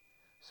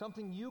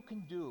 something you can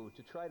do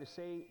to try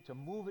to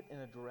move it in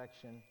a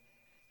direction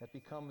that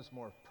becomes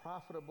more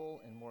profitable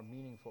and more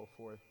meaningful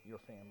for your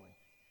family.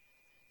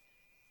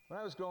 When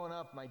I was growing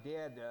up, my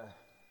dad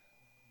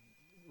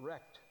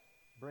wrecked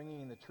bringing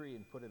in the tree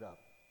and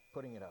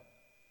putting it up.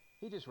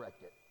 He just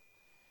wrecked it.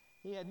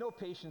 He had no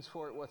patience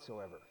for it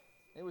whatsoever.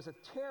 It was a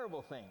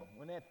terrible thing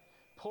when they'd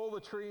pull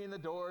the tree in the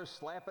doors,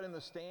 slap it in the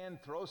stand,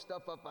 throw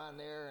stuff up on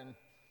there, and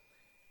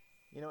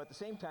at the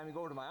same time you go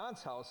over to my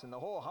aunt's house and the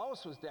whole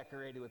house was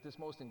decorated with this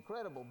most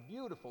incredible,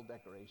 beautiful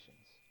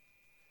decorations.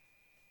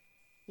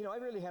 I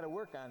really had to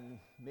work on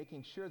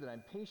making sure that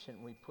I'm patient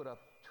when we put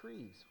up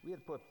trees. We had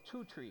to put up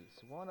 2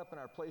 trees, one up in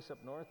our place up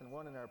north and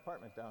one in our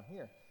apartment down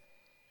here.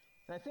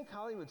 And I think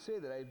Holly would say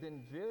that I've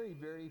been very,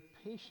 very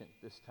patient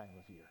this time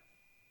of year.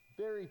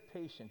 Very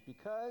patient,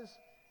 because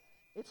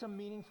it's a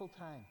meaningful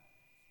time.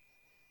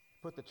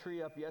 Put the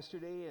tree up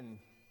yesterday and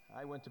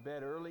I went to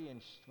bed early,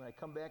 and when I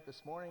come back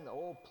this morning, the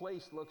whole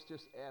place looks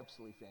just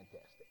absolutely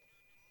fantastic.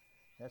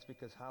 That's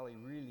because Holly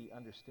really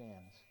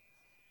understands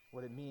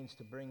what it means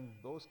to bring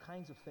those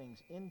kinds of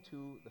things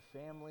into the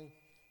family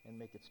and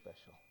make it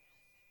special.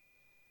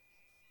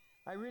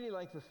 I really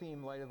like the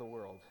theme, Light of the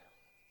World.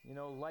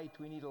 Light,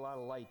 we need a lot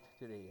of light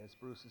today, as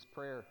Bruce's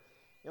prayer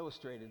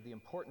illustrated the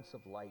importance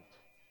of light.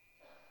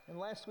 And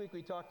last week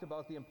we talked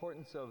about the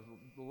importance of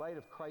the light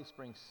of Christ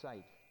brings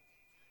sight.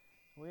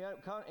 When we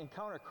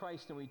encounter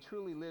Christ and we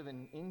truly live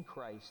in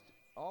Christ,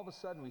 all of a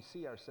sudden we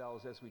see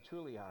ourselves as we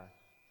truly are.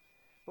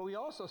 But we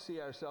also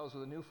see ourselves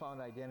with a newfound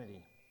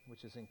identity,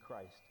 which is in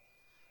Christ.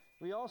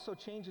 But He also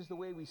changes the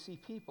way we see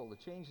people. It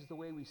changes the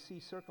way we see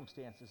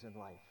circumstances in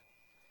life.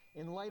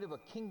 In light of a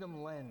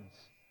kingdom lens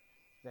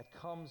that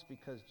comes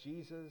because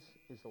Jesus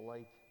is the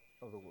light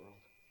of the world.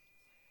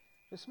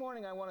 This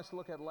morning I want us to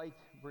look at light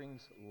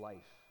brings life.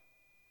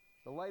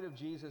 The light of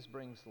Jesus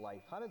brings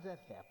life. How does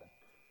that happen?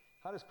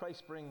 How does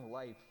Christ bring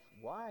life?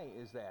 Why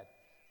is that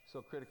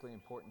so critically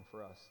important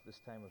for us this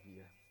time of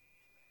year?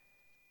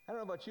 I don't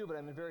know about you, but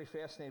I've been very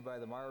fascinated by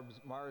the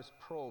Mars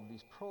probe.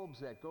 These probes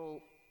that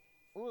go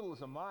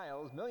oodles of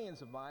miles,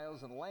 millions of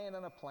miles, and land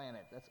on a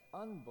planet. That's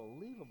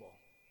unbelievable.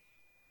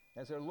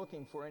 As they're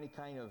looking for any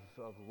kind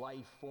of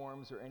life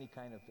forms or any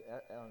kind of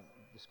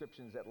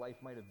descriptions that life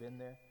might have been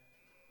there.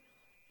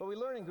 But we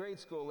learn in grade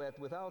school that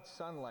without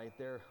sunlight,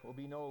 there will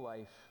be no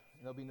life.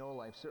 There'll be no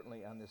life,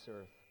 certainly on this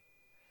earth.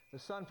 The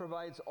sun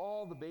provides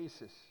all the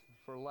basis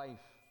for life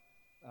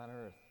on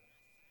earth.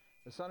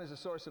 The sun is a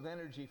source of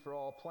energy for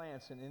all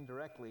plants and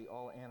indirectly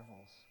all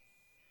animals.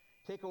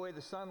 Take away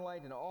the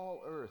sunlight and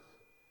all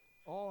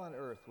on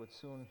earth would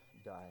soon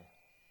die.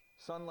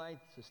 Sunlight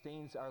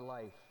sustains our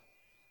life,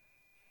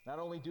 not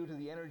only due to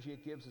the energy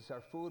it gives us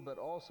our food, but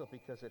also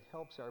because it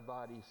helps our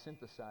bodies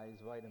synthesize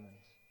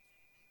vitamins.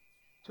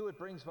 2, it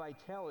brings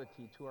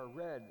vitality to our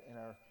red and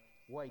our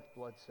white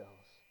blood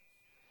cells.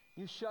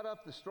 You shut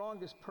up the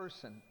strongest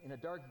person in a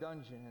dark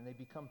dungeon and they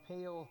become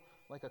pale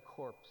like a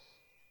corpse.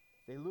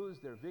 They lose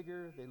their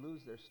vigor, they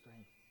lose their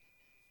strength.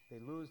 They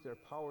lose their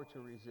power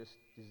to resist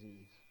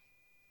disease,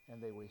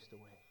 and they waste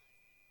away.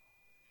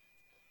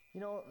 You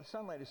know, the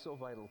sunlight is so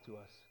vital to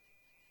us.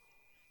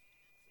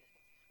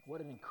 What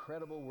an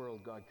incredible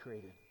world God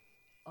created.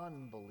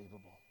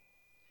 Unbelievable.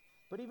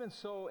 But even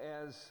so,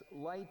 as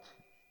light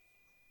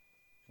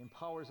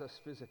empowers us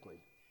physically,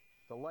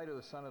 the light of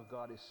the Son of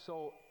God is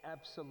so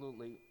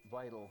absolutely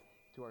vital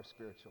to our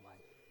spiritual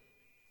life.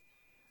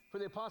 For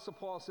the Apostle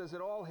Paul says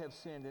that all have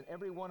sinned and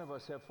every one of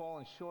us have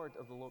fallen short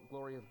of the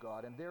glory of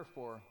God, and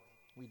therefore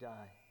we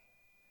die.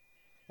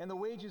 And the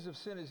wages of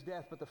sin is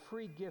death, but the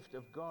free gift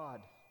of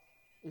God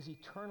is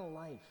eternal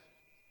life,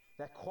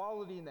 that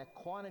quality and that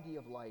quantity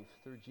of life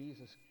through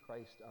Jesus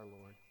Christ our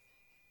Lord.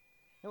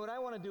 And what I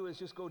want to do is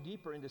just go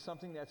deeper into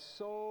something that's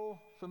so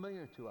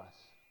familiar to us,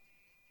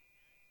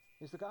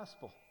 is the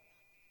gospel,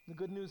 the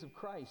good news of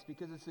Christ,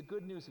 because it's the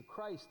good news of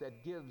Christ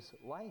that gives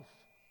life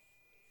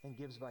and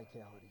gives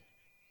vitality.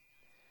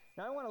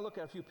 Now I want to look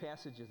at a few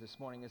passages this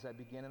morning as I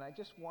begin, and I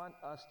just want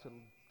us to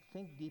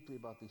think deeply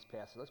about these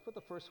passages. Let's put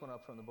the first one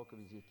up from the book of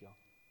Ezekiel.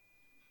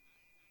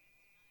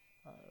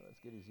 Let's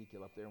get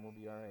Ezekiel up there and we'll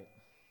be all right.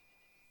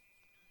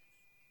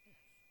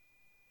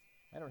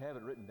 I don't have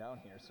it written down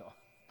here, so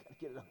I've got to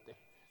get it up there.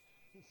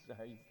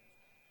 Sorry.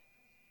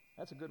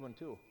 That's a good one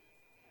too.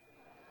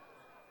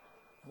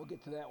 We'll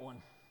get to that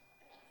one.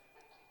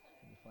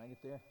 Can you find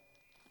it there?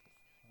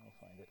 I'll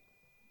find it.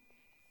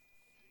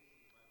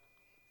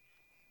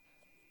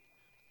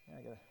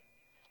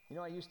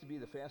 Yeah, I used to be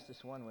the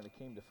fastest one when it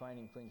came to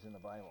finding things in the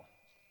Bible.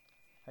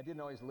 I didn't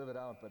always live it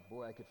out, but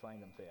boy, I could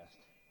find them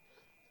fast.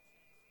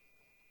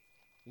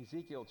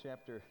 Ezekiel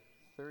chapter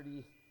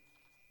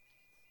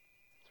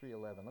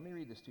 33:11. Let me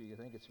read this to you. I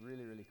think it's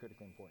really, really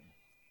critically important.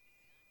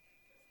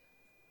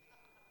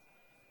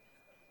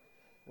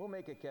 We'll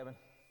make it, Kevin.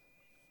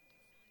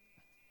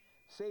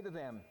 Say to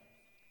them,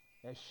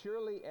 as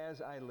surely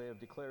as I live,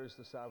 declares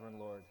the sovereign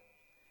Lord,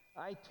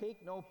 I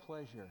take no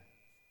pleasure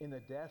in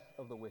the death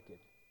of the wicked,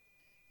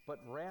 but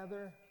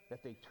rather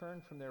that they turn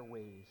from their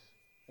ways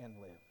and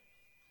live.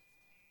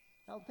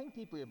 Now think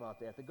deeply about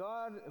that. The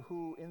God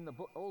who in the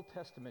Old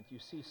Testament you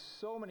see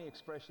so many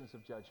expressions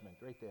of judgment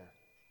right there.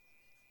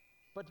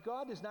 But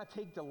God does not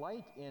take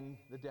delight in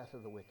the death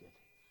of the wicked.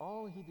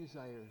 All he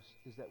desires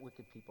is that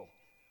wicked people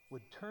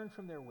would turn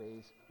from their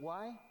ways.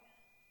 Why?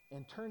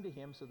 And turn to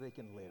him so they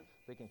can live.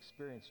 They can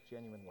experience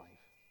genuine life.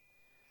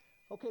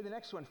 Okay, the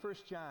next one, 1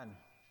 John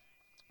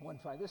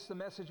 1:5. This is the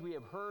message we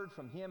have heard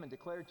from him and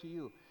declared to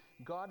you.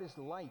 God is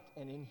light,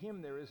 and in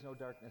him there is no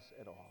darkness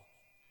at all.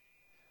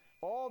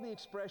 All the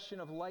expression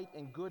of light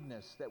and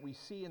goodness that we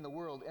see in the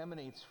world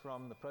emanates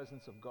from the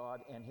presence of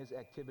God and his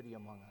activity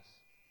among us.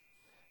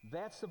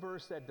 That's the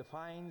verse that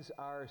defines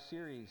our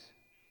series,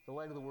 The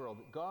Light of the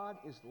World.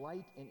 God is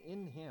light, and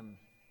in him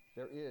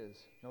there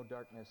is no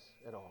darkness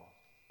at all.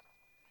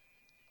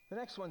 The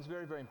next one's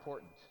very, very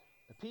important.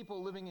 The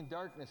people living in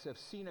darkness have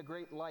seen a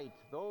great light.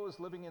 Those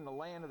living in the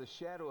land of the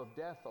shadow of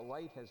death, a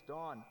light has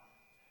dawned.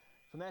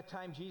 From that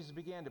time, Jesus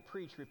began to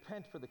preach,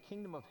 repent, for the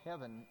kingdom of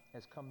heaven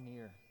has come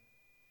near.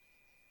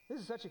 This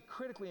is such a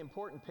critically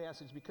important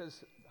passage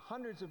because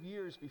hundreds of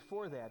years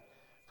before that,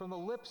 from the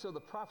lips of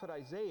the prophet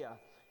Isaiah,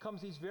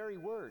 comes these very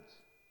words.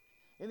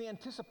 In the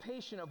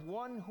anticipation of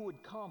one who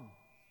would come,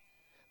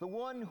 the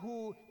one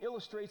who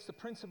illustrates the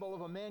principle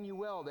of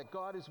Emmanuel, that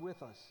God is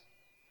with us,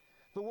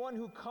 the one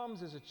who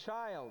comes as a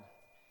child,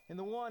 and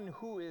the one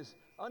who is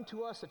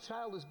unto us a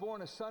child is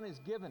born, a son is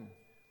given.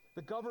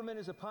 The government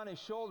is upon his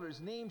shoulders.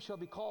 His name shall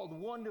be called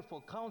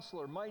Wonderful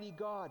Counselor, Mighty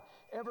God,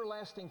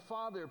 Everlasting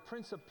Father,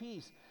 Prince of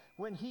Peace.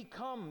 When he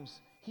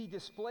comes, he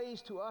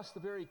displays to us the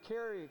very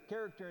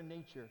character and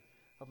nature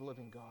of the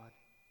living God.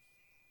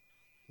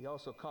 He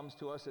also comes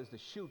to us as the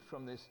shoot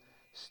from this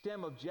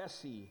stem of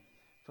Jesse,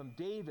 from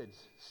David's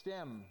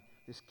stem,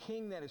 this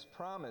king that is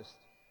promised.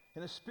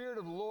 And the Spirit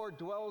of the Lord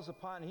dwells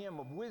upon him,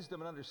 of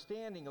wisdom and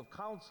understanding, of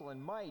counsel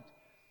and might,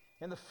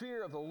 and the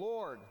fear of the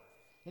Lord.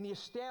 And he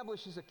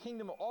establishes a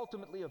kingdom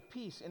ultimately of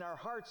peace in our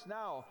hearts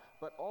now,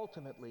 but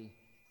ultimately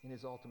in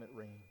his ultimate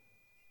reign.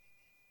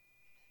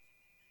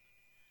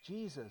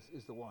 Jesus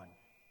is the one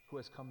who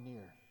has come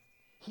near.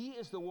 He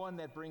is the one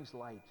that brings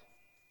light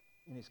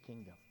in his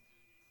kingdom.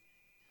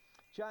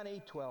 John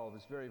 8:12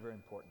 is very, very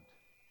important.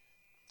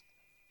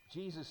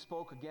 Jesus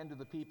spoke again to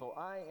the people,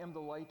 "I am the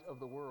light of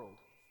the world.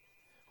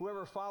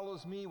 Whoever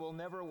follows me will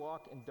never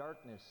walk in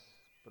darkness,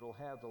 but will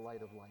have the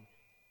light of life."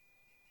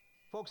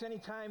 Folks,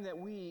 anytime that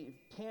we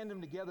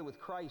tandem together with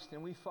Christ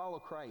and we follow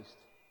Christ,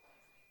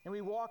 and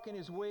we walk in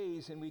his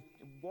ways and we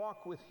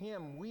walk with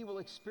him, we will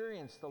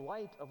experience the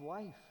light of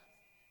life.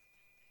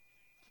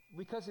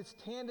 Because it's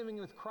tandeming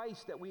with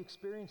Christ that we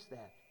experience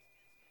that.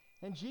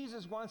 And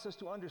Jesus wants us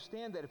to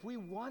understand that if we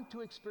want to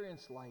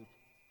experience light,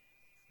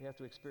 we have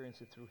to experience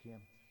it through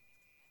him.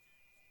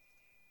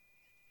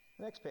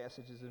 The next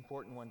passage is an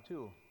important one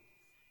too.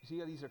 You see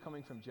how these are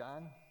coming from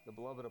John, the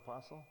beloved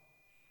apostle?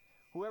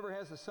 Whoever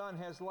has the Son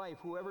has life.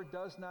 Whoever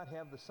does not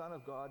have the Son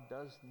of God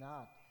does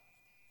not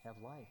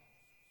have life.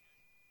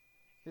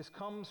 This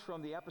comes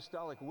from the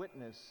apostolic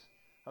witness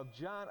of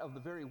John, of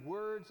the very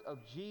words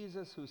of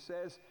Jesus, who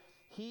says,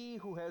 "He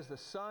who has the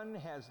Son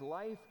has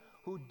life.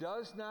 Who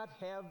does not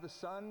have the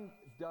Son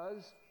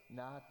does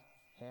not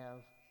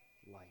have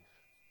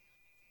life."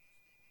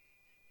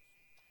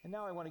 And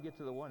now I want to get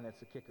to the one that's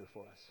the kicker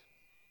for us.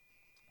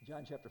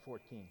 John chapter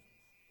 14.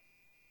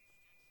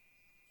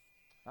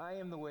 "I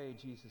am the way,"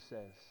 Jesus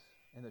says,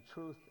 "and the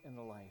truth and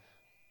the life.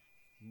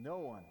 No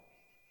one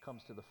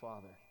comes to the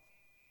Father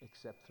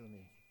except through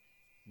me."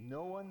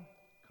 No one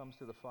comes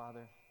to the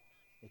Father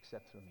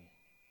except through me.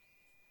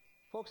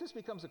 Folks, this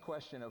becomes a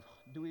question of,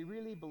 do we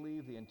really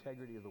believe the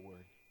integrity of the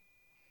Word?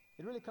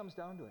 It really comes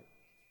down to it.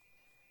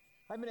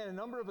 I've been at a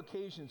number of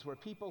occasions where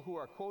people who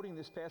are quoting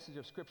this passage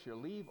of Scripture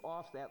leave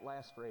off that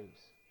last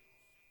phrase.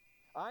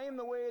 "I am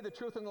the way, the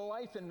truth, and the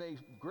life," and they,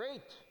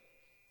 great.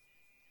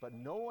 But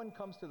no one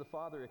comes to the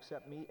Father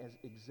except me, as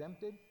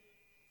exempted,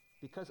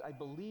 because I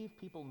believe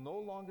people no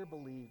longer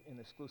believe in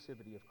the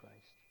exclusivity of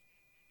Christ.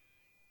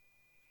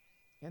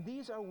 And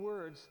these are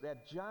words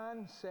that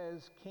John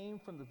says came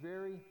from the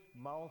very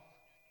mouth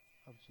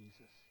of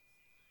Jesus.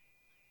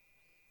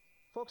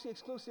 Folks, the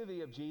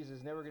exclusivity of Jesus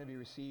is never going to be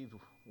received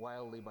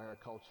wildly by our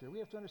culture. We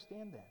have to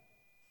understand that.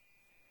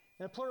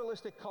 In a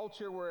pluralistic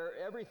culture where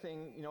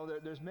everything,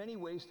 there's many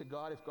ways to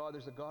God, if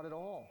there's a God at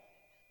all.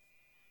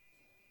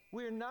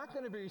 We are not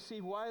going to be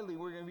received widely.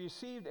 We're going to be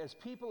received as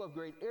people of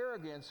great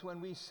arrogance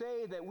when we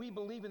say that we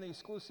believe in the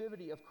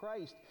exclusivity of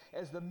Christ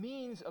as the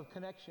means of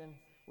connection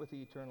with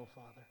the eternal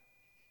Father.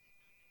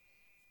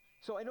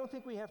 So I don't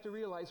think we have to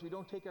realize we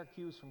don't take our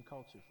cues from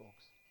culture,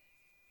 folks.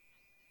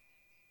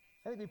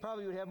 I think we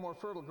probably would have more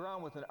fertile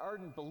ground with an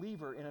ardent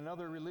believer in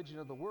another religion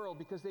of the world,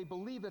 because they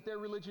believe that their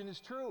religion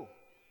is true.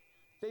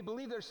 They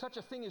believe there's such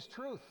a thing as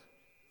truth.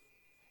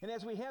 And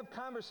as we have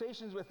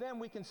conversations with them,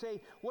 we can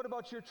say, "What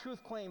about your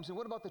truth claims? And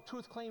what about the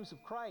truth claims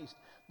of Christ?"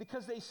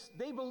 Because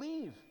they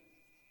believe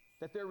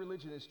that their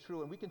religion is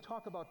true, and we can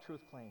talk about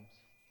truth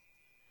claims.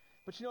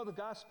 But the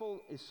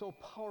gospel is so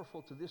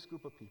powerful to this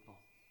group of people.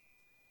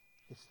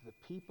 It's the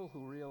people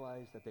who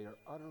realize that they are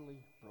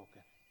utterly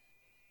broken.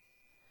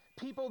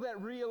 People that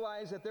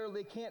realize that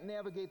they can't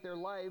navigate their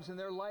lives and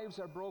their lives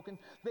are broken.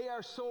 They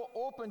are so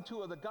open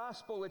to the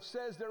gospel, which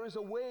says there is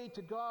a way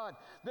to God.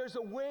 There's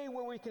a way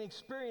where we can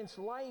experience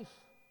life,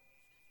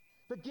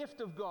 the gift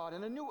of God,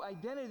 and a new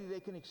identity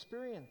they can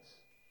experience.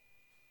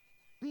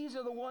 These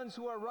are the ones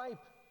who are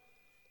ripe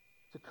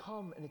to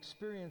come and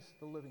experience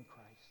the living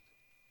Christ.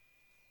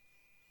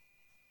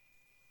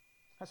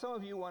 Now, some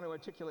of you want to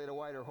articulate a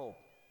wider hope.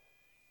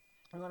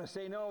 I'm going to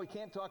say, no, we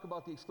can't talk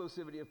about the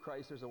exclusivity of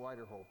Christ. There's a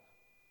wider hope.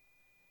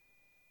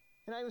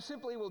 And I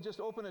simply will just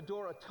open a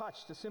door a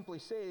touch to simply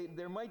say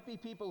there might be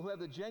people who have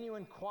the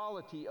genuine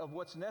quality of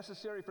what's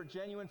necessary for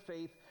genuine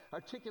faith,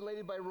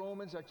 articulated by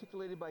Romans,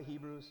 articulated by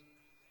Hebrews.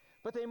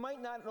 But they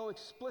might not know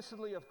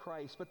explicitly of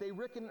Christ, but they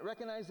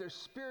recognize they're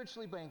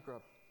spiritually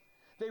bankrupt.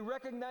 They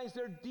recognize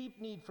their deep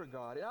need for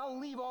God. And I'll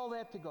leave all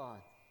that to God.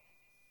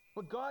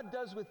 What God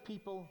does with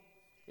people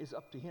is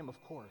up to him,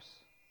 of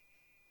course.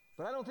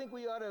 But I don't think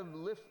we ought to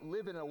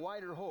live in a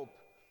wider hope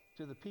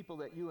to the people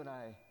that you and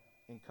I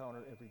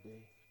encounter every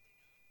day.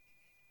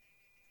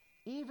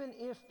 Even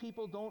if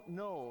people don't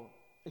know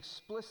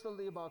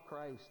explicitly about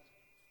Christ,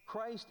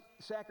 Christ's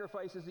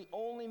sacrifice is the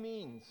only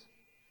means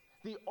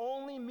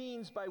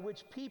by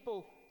which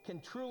people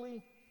can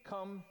truly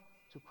come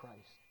to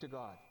Christ, to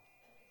God.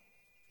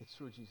 It's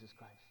through Jesus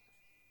Christ.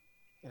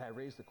 And I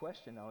raise the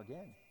question now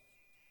again.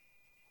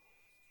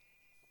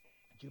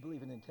 Do you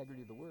believe in the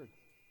integrity of the Word?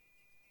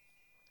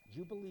 Do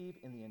you believe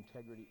in the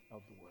integrity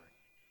of the Word?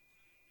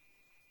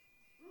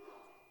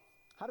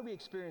 How do we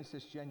experience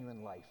this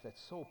genuine life that's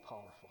so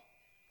powerful?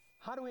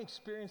 How do we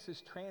experience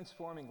this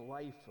transforming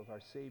life of our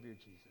Savior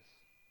Jesus?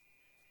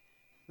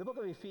 The book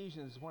of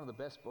Ephesians is one of the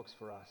best books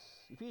for us.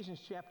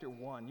 Ephesians chapter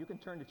 1. You can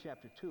turn to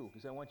chapter 2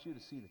 because I want you to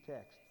see the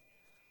text.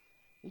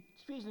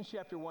 Ephesians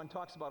chapter 1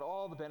 talks about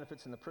all the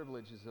benefits and the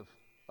privileges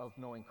of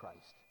knowing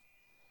Christ.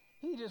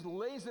 He just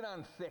lays it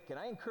on thick. And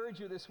I encourage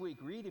you this week,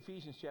 read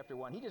Ephesians chapter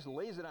 1. He just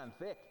lays it on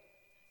thick.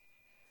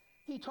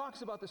 He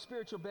talks about the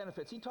spiritual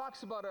benefits. He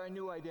talks about our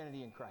new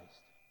identity in Christ.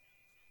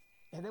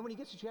 And then when he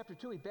gets to chapter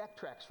 2, he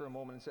backtracks for a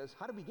moment and says,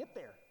 how did we get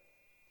there?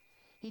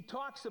 He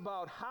talks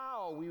about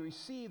how we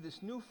receive this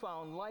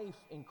newfound life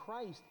in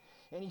Christ.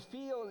 And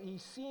he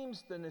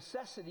seems the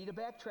necessity to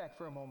backtrack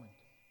for a moment.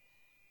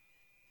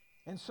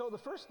 And so the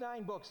first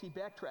 9 books he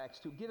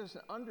backtracks to give us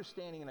an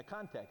understanding and a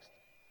context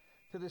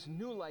to this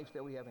new life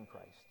that we have in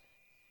Christ.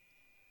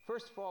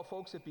 First of all,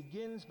 folks, it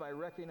begins by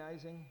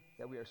recognizing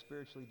that we are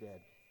spiritually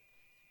dead.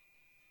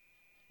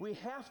 We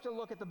have to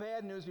look at the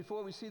bad news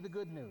before we see the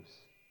good news.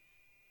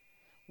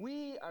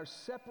 We are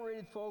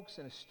separated, folks,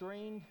 and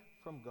estranged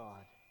from God.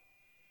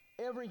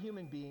 Every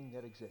human being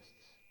that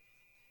exists.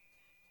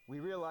 We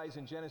realize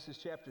in Genesis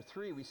chapter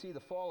 3, we see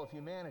the fall of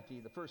humanity,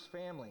 the first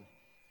family,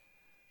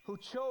 who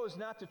chose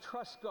not to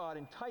trust God,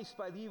 enticed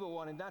by the evil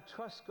one, and not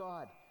trust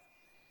God.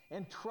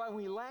 And when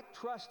we lack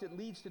trust, it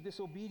leads to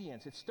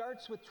disobedience. It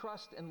starts with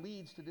trust and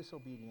leads to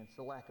disobedience,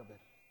 the lack of it.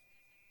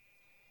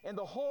 And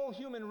the whole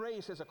human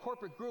race as a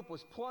corporate group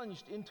was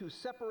plunged into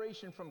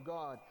separation from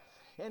God.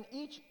 And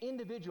each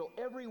individual,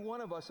 every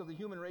one of us of the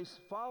human race,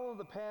 follow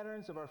the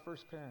patterns of our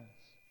first parents.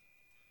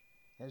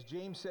 As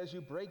James says,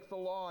 you break the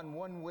law in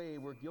one way,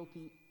 we're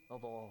guilty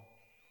of all.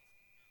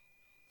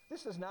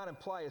 This does not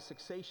imply a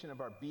cessation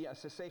of our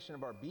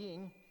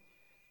being.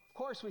 Of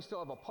course, we still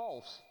have a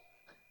pulse.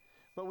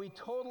 But we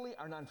totally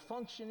are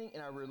non-functioning in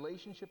our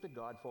relationship to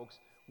God, folks.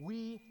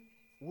 We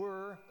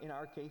were, in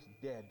our case,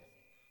 dead.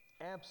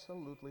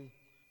 Absolutely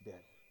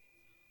dead.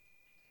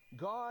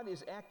 God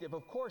is active,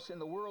 of course, in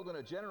the world in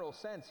a general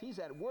sense. He's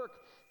at work.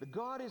 But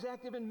God is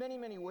active in many,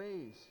 many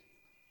ways.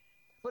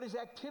 But his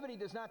activity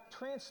does not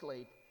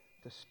translate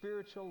to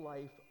spiritual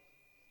life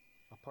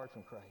apart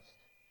from Christ.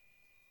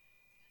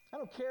 I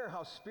don't care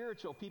how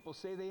spiritual people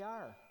say they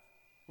are.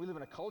 We live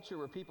in a culture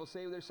where people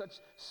say they're such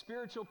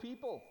spiritual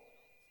people.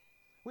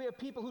 We have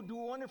people who do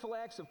wonderful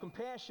acts of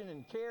compassion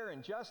and care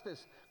and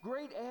justice,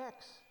 great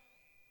acts,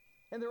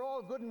 and they're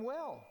all good and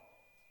well.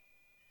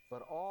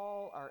 But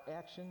all our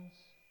actions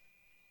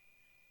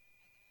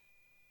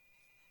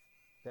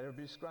that are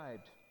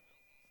described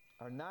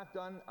are not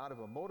done out of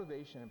a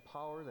motivation and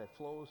power that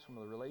flows from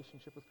the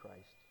relationship with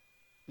Christ.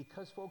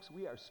 Because, folks,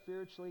 we are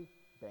spiritually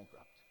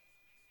bankrupt.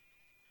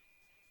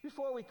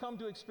 Before we come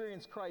to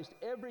experience Christ,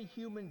 every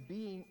human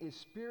being is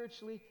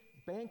spiritually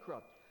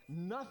bankrupt.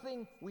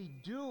 Nothing we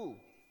do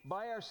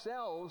by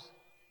ourselves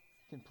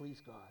can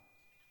please God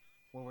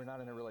when we're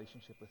not in a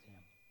relationship with him.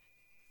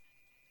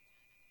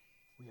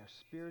 We are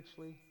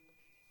spiritually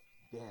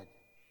dead.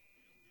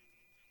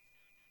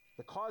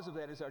 The cause of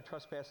that is our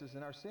trespasses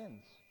and our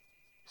sins.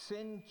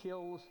 Sin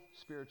kills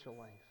spiritual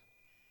life.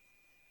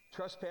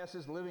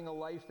 Trespasses, living a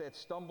life that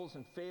stumbles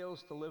and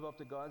fails to live up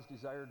to God's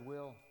desired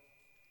will.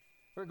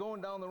 We're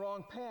going down the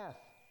wrong path.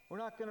 We're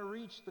not going to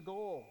reach the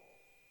goal.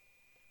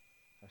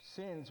 Our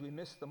sins, we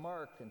miss the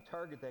mark and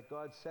target that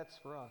God sets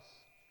for us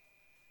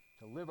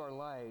to live our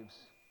lives,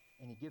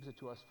 and he gives it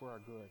to us for our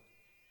good.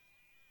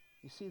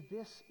 You see,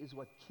 this is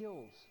what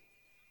kills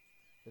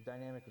the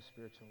dynamic of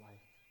spiritual life.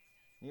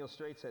 Neil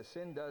Straight says,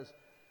 sin does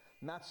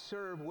not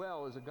serve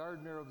well as a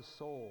gardener of the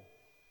soul.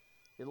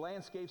 It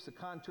landscapes the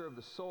contour of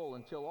the soul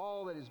until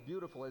all that is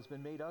beautiful has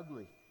been made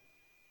ugly,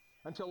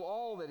 until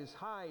all that is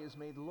high is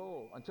made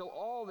low, until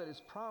all that is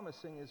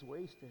promising is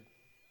wasted.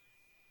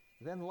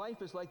 Then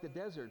life is like the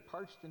desert,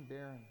 parched and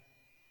barren.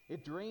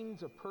 It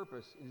drains of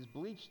purpose. It is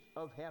bleached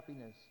of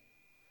happiness.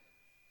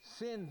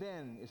 Sin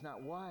then is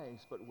not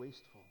wise, but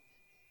wasteful.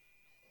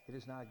 It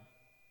is not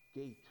a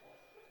gate,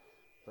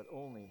 but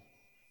only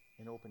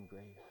an open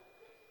grave.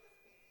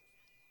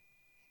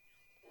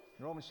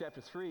 In Romans chapter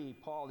 3,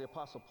 the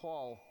Apostle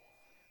Paul,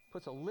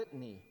 puts a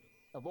litany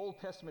of Old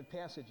Testament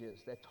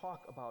passages that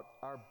talk about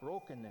our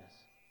brokenness,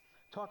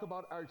 talk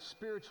about our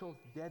spiritual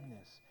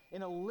deadness,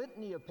 in a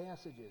litany of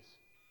passages.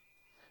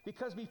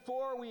 Because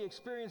before we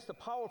experience the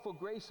powerful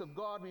grace of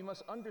God, we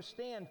must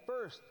understand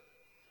first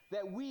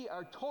that we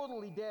are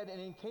totally dead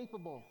and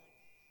incapable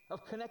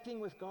of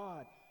connecting with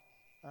God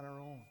on our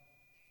own.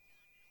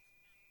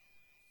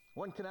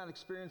 One cannot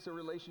experience the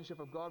relationship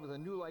of God with a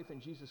new life in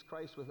Jesus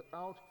Christ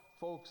without,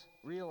 folks,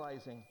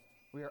 realizing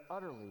we are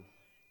utterly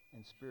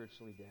and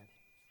spiritually dead.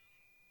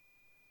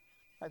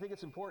 I think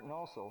it's important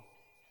also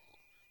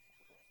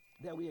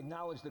that we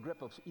acknowledge the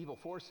grip of evil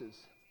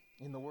forces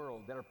in the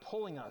world that are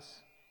pulling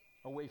us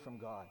away from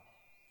God.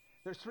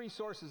 There's 3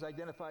 sources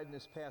identified in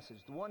this passage.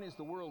 The one is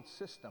the world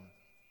system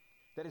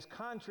that is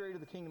contrary to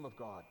the kingdom of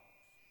God.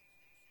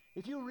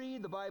 If you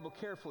read the Bible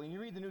carefully, and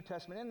you read the New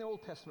Testament and the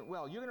Old Testament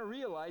well, you're going to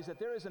realize that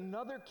there is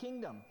another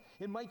kingdom.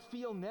 It might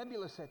feel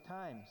nebulous at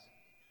times,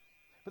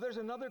 but there's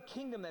another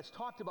kingdom that's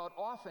talked about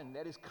often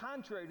that is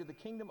contrary to the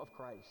kingdom of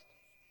Christ.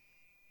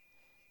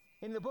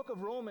 In the book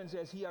of Romans,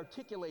 as he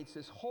articulates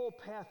this whole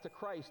path to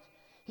Christ,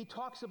 he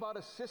talks about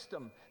a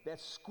system that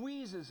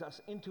squeezes us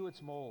into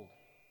its mold.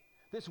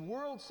 This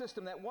world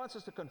system that wants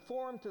us to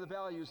conform to the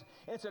values,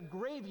 and it's a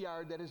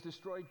graveyard that has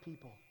destroyed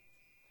people.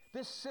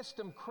 This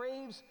system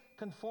craves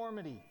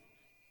conformity,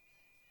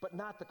 but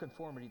not the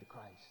conformity to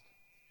Christ.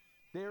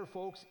 There,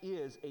 folks,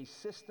 is a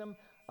system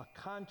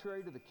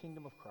contrary to the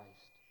kingdom of Christ.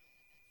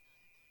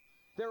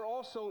 There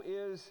also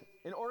is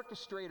an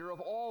orchestrator of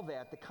all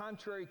that, the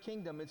contrary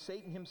kingdom. It's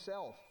Satan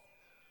himself,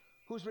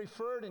 who's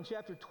referred in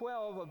chapter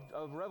 12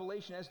 of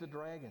Revelation as the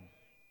dragon.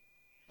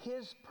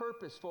 His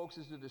purpose, folks,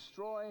 is to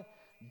destroy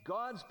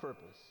God's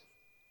purpose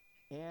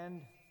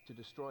and to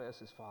destroy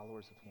us as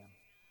followers of him.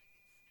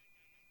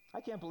 I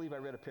can't believe I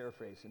read a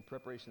paraphrase in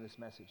preparation of this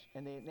message.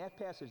 And in that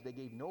passage, they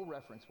gave no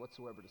reference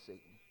whatsoever to Satan.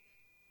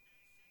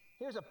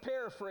 Here's a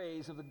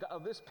paraphrase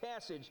of this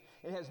passage.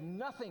 It has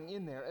nothing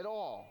in there at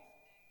all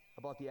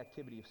about the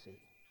activity of Satan.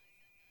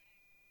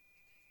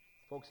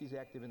 Folks, he's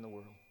active in the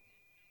world.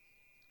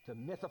 To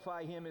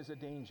mythify him is a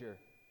danger.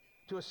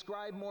 To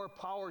ascribe more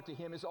power to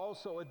him is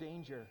also a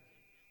danger.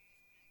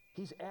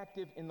 He's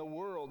active in the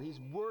world. He's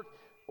the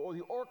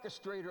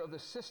orchestrator of the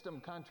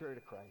system contrary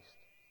to Christ.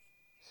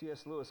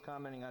 C.S. Lewis,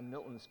 commenting on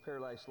Milton's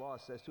Paradise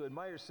Lost, says, to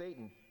admire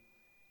Satan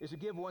is to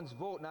give one's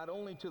vote not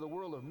only to the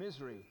world of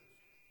misery,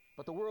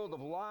 but the world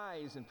of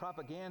lies and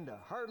propaganda.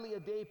 Hardly a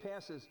day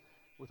passes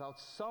without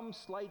some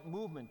slight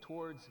movement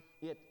towards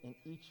it in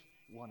each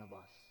one of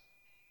us.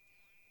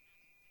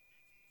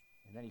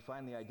 And then he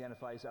finally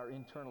identifies our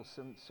internal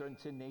sin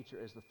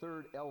nature as the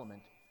third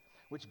element,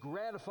 which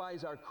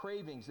gratifies our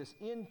cravings, this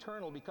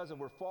internal, because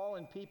we're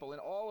fallen people in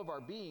all of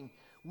our being,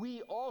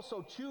 we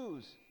also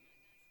choose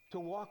to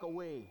walk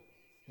away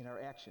in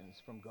our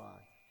actions from God.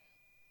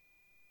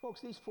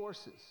 Folks, these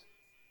forces,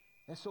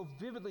 as so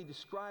vividly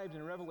described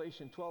in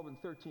Revelation 12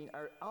 and 13,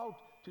 are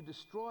out to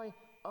destroy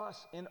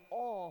us in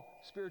all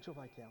spiritual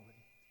vitality.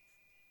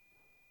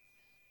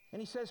 And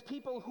he says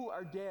people who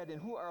are dead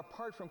and who are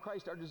apart from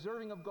Christ are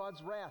deserving of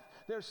God's wrath.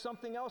 There's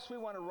something else we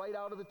want to write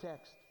out of the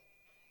text.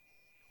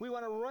 We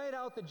want to write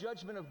out the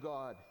judgment of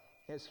God.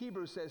 As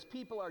Hebrews says,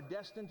 people are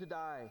destined to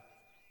die.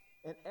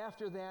 And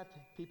after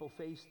that, people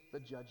face the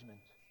judgment.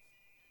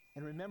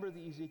 And remember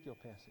the Ezekiel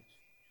passage.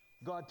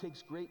 God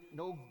takes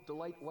no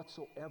delight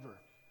whatsoever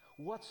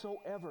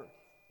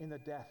in the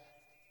death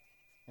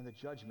and the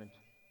judgment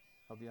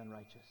of the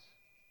unrighteous.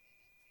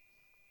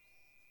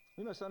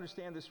 We must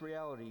understand this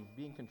reality,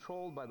 being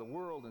controlled by the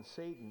world and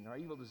Satan, our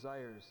evil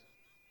desires.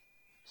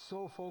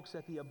 So, folks,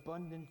 that the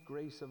abundant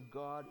grace of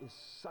God is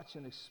such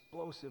an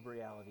explosive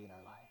reality in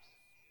our lives.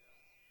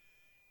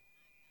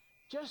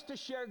 Just to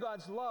share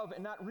God's love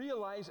and not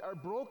realize our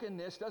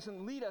brokenness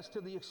doesn't lead us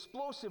to the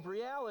explosive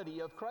reality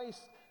of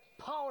Christ's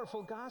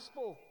powerful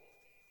gospel.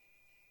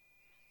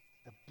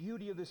 The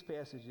beauty of this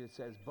passage, it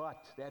says,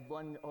 but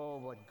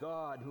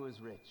God who is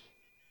rich.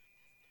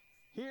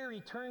 Here he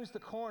turns the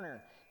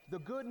corner. The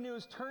good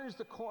news turns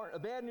the corner. The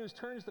bad news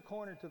turns the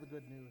corner to the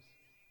good news.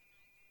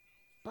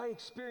 By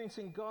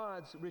experiencing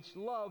God's rich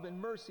love and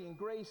mercy and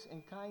grace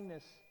and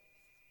kindness.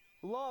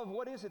 Love,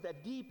 what is it?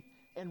 That deep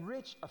and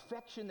rich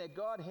affection that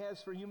God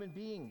has for human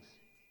beings.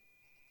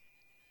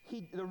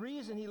 The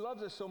reason he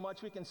loves us so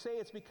much, we can say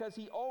it's because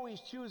he always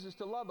chooses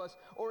to love us,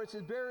 or it's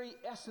the very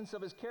essence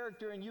of his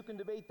character, and you can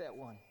debate that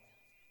one.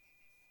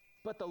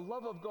 But the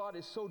love of God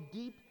is so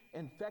deep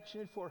and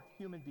affectionate for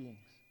human beings.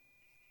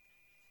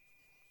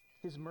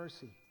 His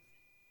mercy.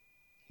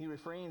 He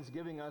refrains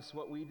giving us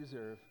what we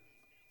deserve.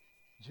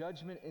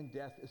 Judgment and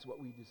death is what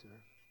we deserve.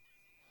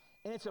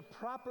 And it's a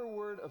proper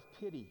word of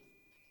pity.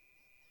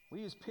 We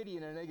use pity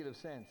in a negative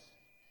sense.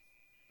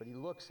 But he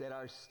looks at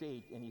our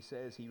state and he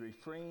says he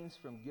refrains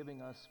from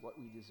giving us what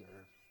we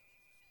deserve.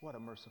 What a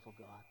merciful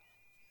God.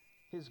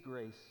 His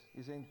grace,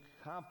 his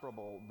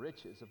incomparable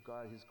riches of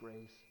God, his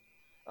grace.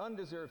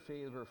 Undeserved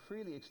favor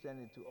freely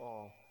extended to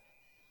all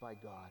by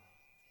God.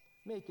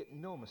 Make it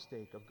no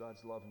mistake of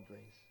God's love and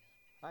grace.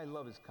 I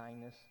love his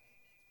kindness.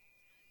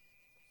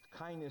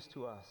 Kindness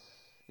to us.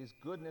 His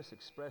goodness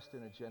expressed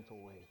in a gentle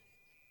way.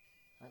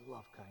 I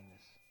love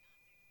kindness.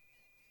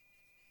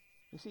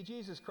 You see,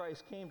 Jesus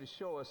Christ came to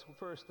show us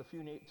first the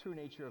true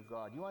nature of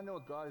God. You want to know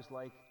what God is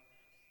like?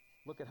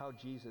 Look at how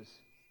Jesus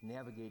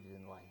navigated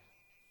in life.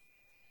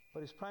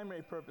 But his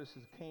primary purpose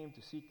is came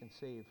to seek and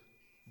save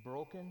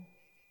broken,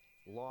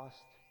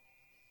 lost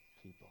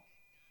people.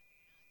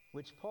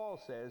 Which Paul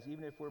says,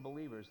 even if we're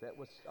believers, that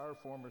was our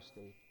former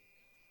state.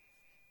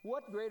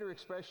 What greater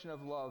expression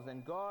of love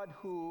than God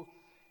who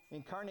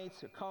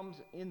incarnates or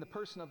comes in the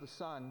person of the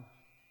Son,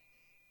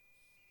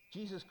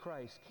 Jesus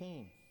Christ,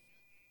 came.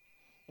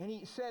 And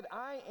he said,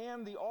 I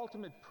am the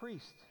ultimate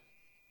priest.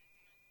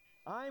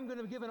 I'm going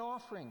to give an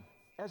offering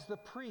as the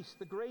priest,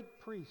 the great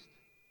priest.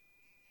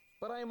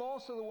 But I am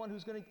also the one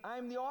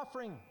I'm the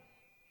offering.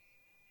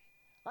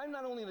 I'm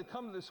not only going to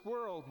come to this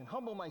world and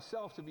humble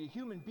myself to be a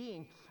human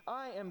being,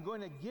 I am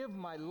going to give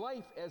my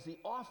life as the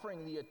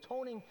offering, the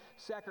atoning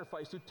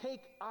sacrifice, to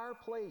take our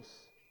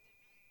place.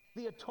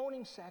 The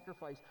atoning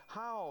sacrifice.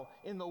 How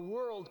in the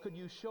world could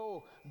you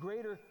show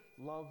greater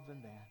love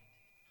than that?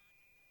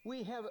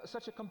 We have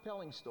such a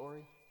compelling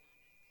story.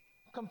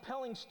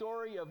 Compelling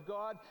story of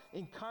God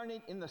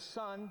incarnate in the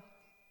Son.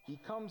 He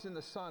comes in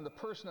the Son, the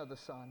person of the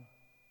Son,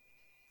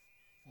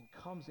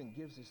 and comes and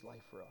gives his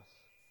life for us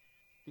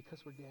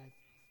because we're dead.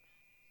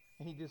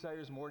 And he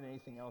desires more than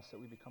anything else that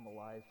we become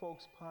alive.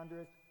 Folks, ponder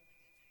it.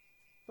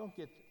 Don't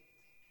be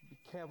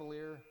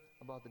cavalier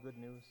about the good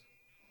news.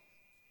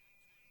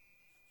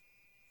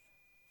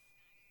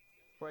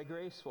 By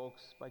grace,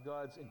 folks, by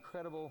God's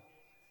incredible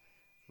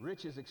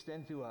riches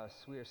extend to us,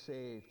 we are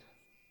saved.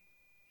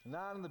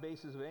 Not on the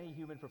basis of any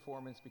human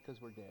performance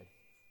because we're dead,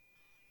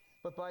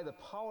 but by the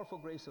powerful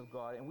grace of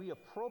God, and we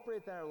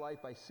appropriate that in our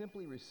life by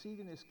simply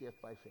receiving this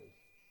gift by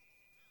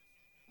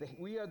faith.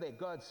 We are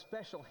God's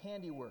special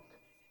handiwork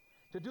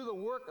to do the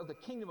work of the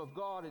kingdom of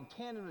God in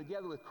tandem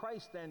together with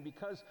Christ then,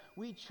 because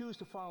we choose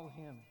to follow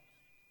him.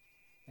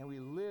 And we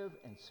live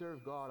and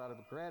serve God out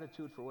of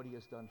gratitude for what he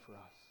has done for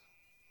us.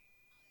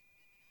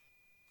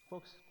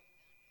 Folks,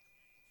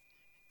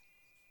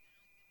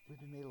 we've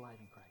been made alive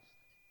in Christ.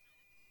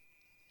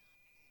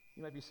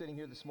 You might be sitting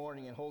here this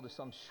morning and hold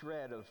some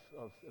shred of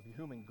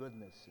human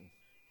goodness and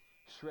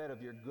shred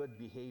of your good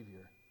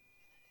behavior.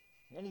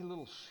 Any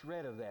little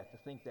shred of that to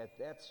think that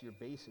that's your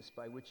basis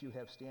by which you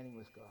have standing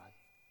with God.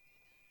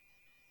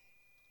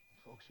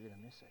 Folks, you're going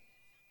to miss it.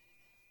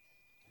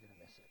 You're going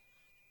to miss it.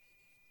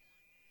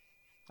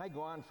 I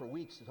go on for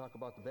weeks to talk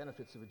about the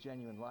benefits of a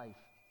genuine life.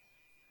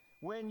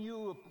 When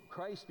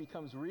Christ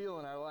becomes real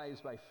in our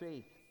lives by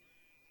faith,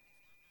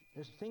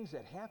 there's things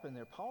that happen,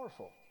 they're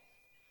powerful.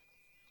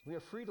 We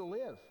are free to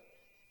live.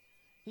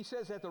 He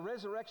says that the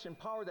resurrection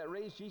power that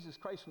raised Jesus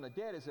Christ from the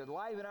dead is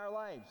alive in our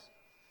lives.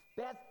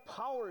 That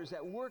power is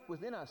at work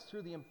within us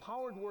through the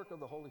empowered work of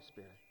the Holy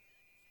Spirit.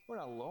 We're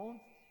not alone.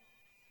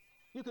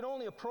 You can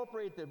only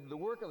appropriate the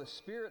work of the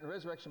Spirit and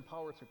resurrection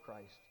power through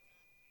Christ.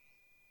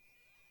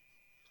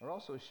 We're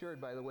also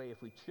assured, by the way,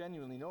 if we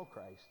genuinely know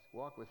Christ,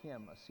 walk with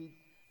him,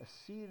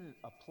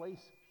 a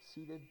place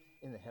seated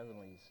in the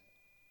heavenlies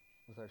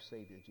with our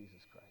Savior,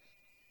 Jesus Christ.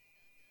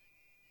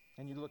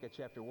 And you look at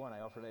chapter 1,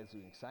 I offer that as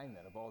an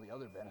assignment of all the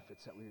other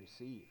benefits that we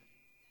receive.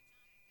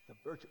 The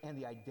virtue and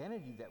the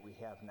identity that we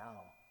have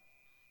now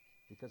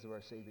because of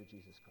our Savior,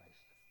 Jesus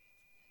Christ.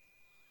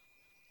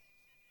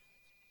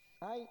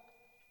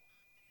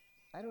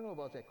 I don't know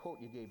about that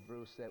quote you gave,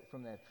 Bruce,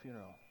 from that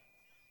funeral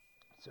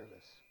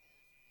service.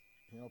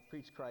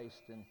 Preach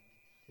Christ and,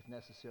 if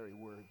necessary,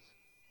 words.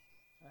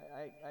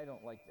 I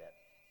don't like that.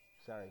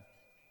 Sorry.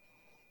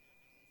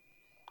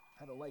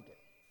 I don't like it.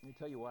 Let me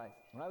tell you why.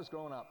 When I was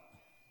growing up,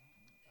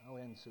 I'll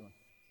end soon.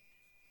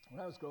 When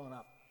I was growing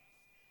up,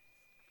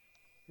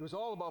 it was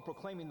all about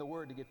proclaiming the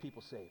word to get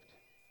people saved.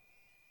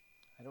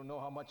 I don't know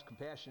how much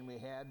compassion we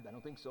had. I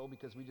don't think so,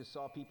 because we just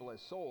saw people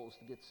as souls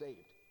to get saved.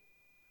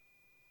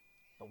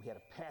 But we had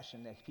a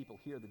passion that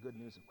people hear the good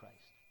news of Christ.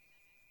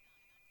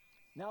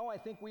 Now I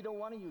think we don't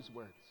want to use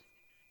words.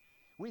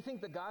 We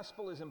think the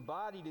gospel is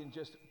embodied in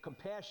just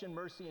compassion,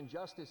 mercy, and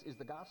justice is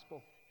the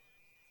gospel.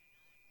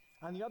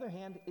 On the other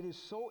hand, it is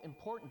so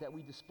important that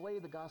we display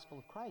the gospel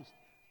of Christ.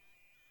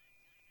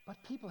 But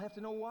people have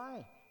to know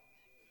why.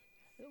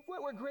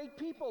 We're great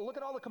people. Look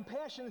at all the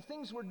compassion and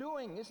things we're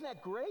doing. Isn't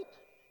that great?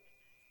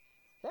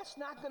 That's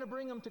not going to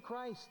bring them to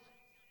Christ.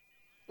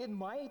 It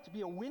might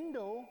be a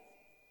window,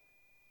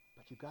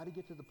 but you've got to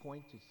get to the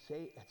point to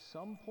say at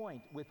some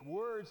point with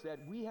words that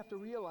we have to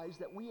realize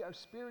that we are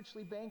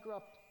spiritually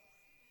bankrupt.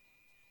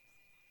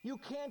 You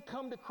can't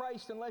come to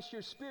Christ unless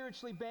you're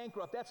spiritually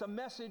bankrupt. That's a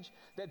message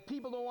that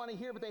people don't want to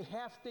hear, but they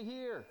have to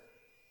hear.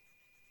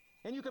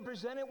 And you can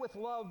present it with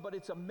love, but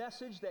it's a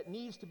message that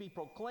needs to be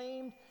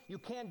proclaimed. You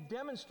can't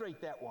demonstrate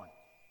that one.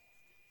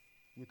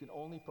 You can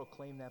only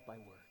proclaim that by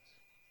words.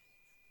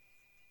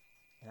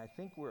 And I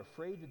think we're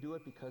afraid to do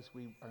it because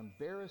we are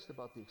embarrassed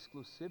about the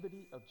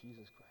exclusivity of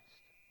Jesus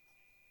Christ.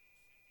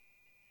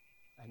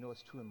 I know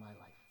it's true in my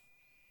life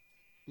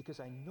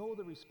because I know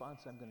the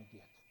response I'm going to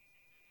get.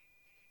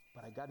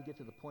 But I got to get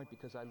to the point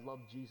because I love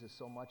Jesus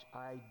so much,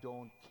 I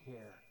don't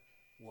care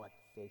what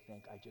they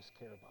think. I just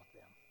care about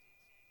them.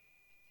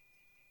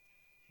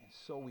 And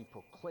so we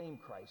proclaim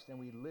Christ and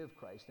we live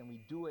Christ and we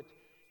do it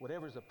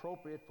whatever is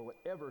appropriate for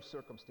whatever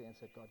circumstance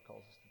that God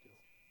calls us to do.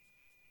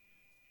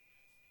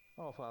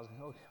 Oh, Father,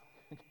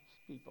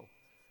 people,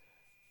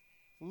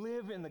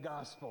 live in the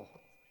gospel.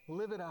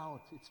 Live it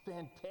out. It's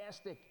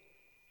fantastic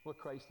what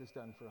Christ has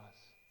done for us.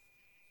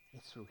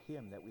 It's through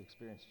him that we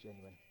experience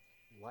genuine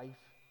life,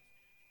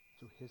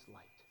 through his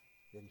light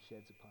that he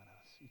sheds upon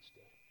us each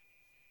day.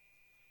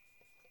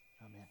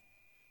 Amen.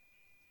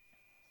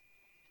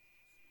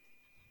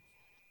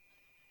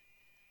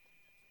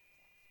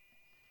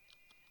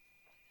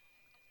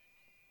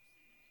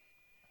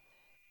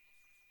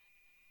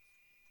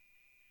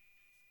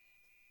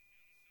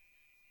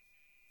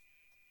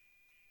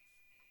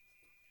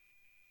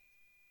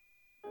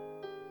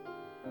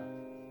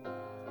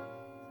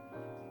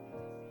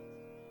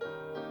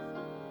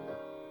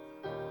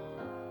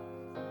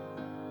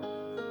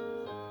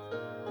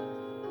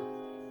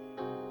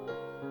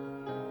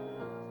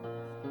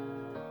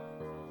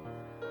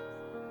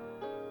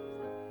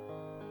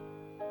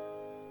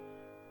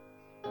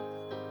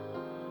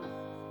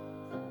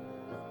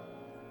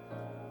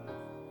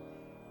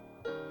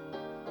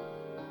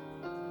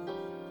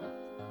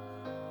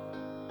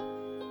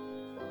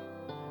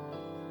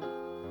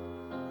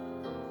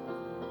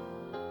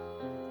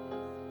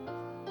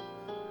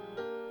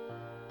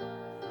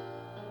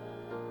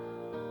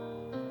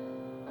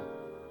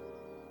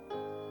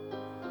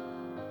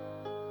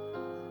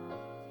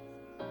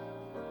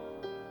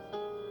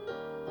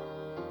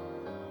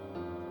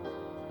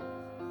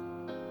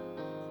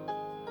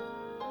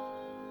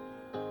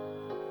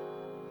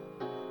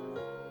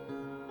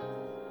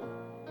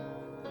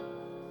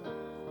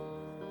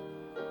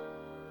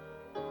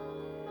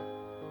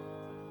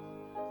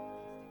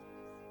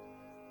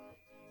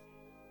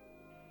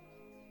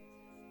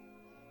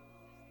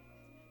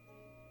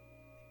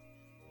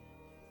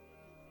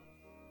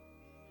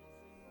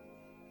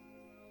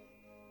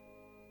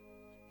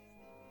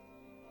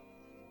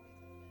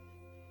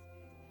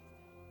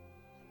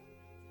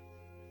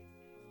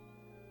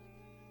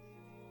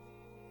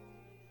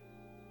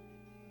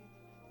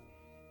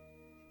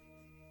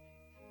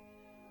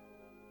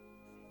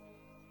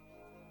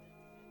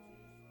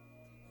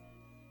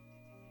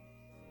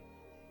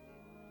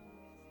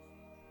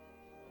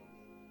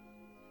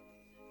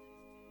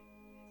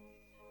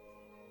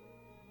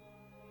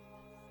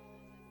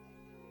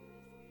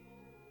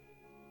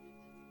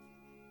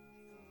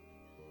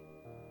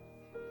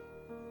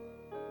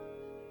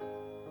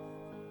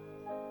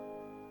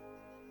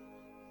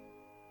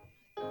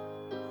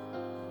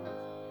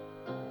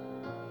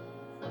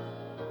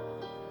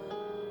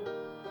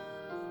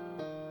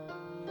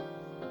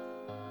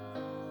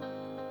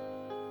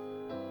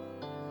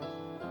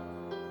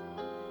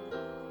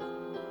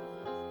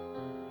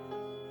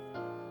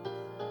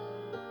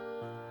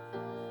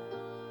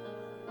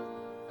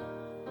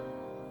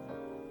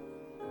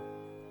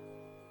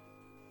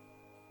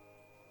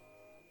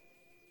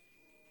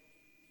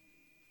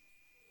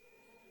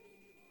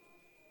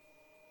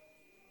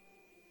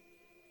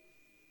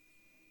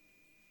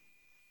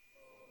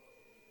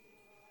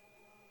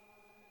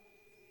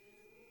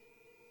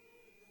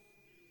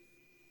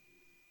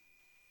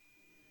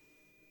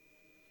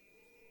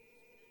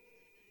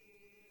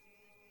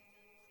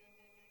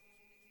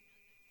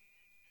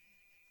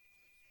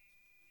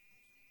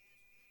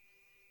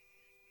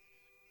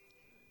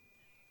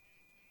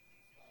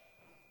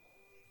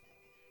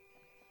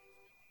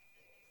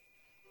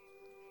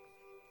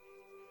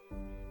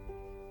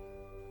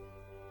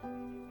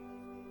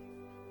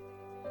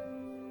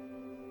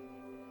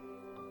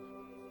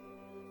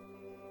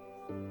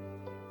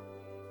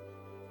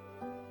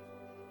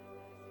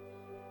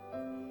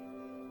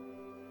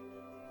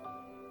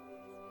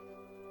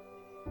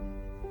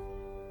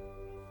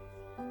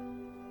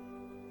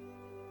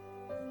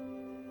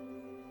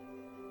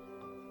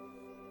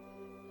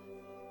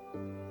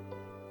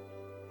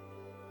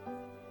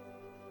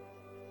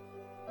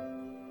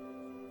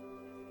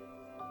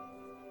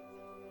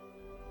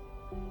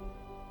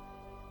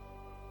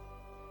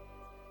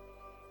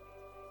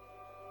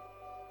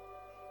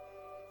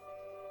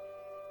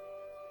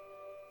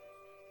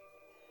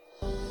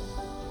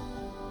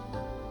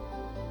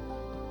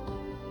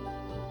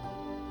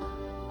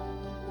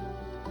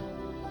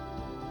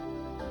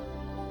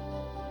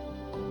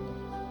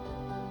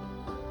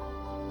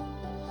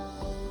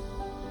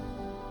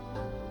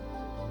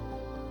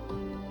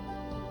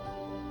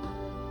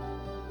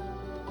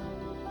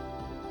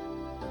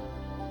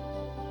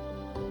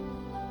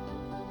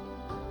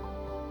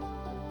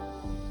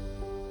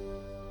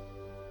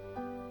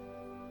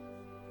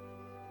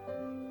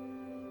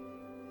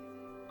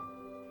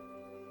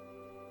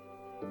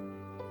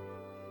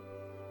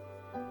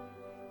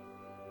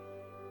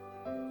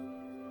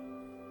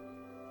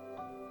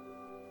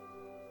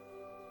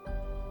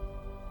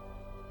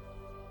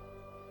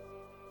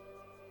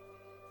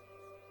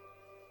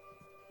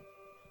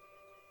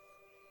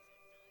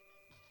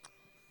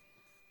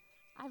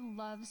 I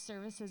love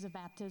services of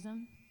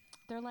baptism.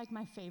 They're like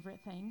my favorite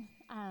thing.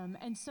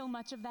 And so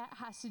much of that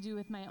has to do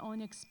with my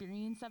own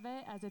experience of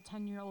it as a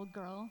 10-year-old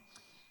girl,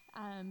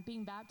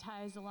 being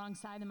baptized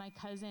alongside of my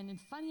cousin. And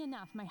funny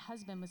enough, my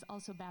husband was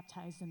also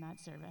baptized in that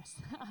service.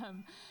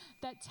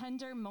 That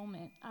tender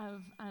moment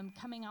of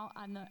coming out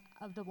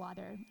of the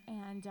water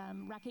and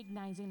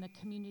recognizing the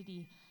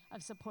community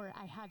of support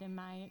I had in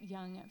my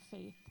young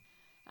faith.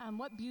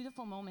 What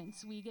beautiful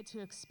moments we get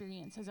to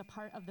experience as a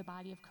part of the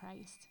body of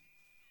Christ.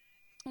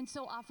 And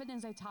so often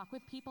as I talk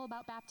with people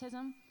about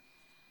baptism,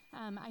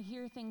 I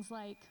hear things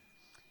like,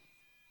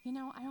 I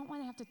don't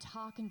want to have to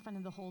talk in front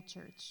of the whole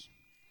church.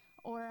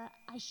 Or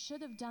I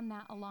should have done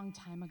that a long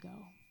time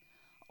ago.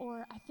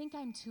 Or I think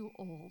I'm too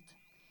old.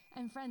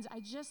 And friends, I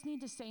just need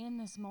to say in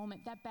this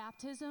moment that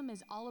baptism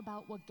is all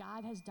about what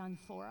God has done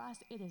for us.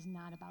 It is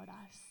not about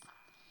us.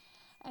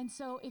 And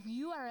so if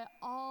you are at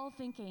all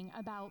thinking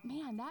about,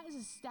 man, that is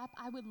a step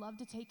I would love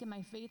to take in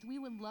my faith, we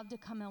would love to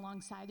come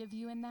alongside of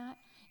you in that.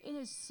 It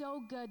is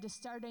so good to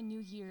start a new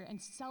year and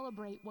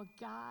celebrate what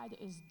God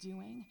is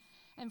doing.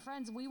 And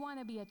friends, we want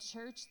to be a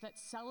church that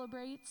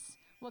celebrates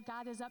what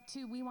God is up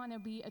to. We want to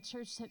be a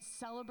church that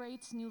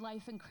celebrates new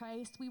life in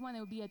Christ. We want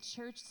to be a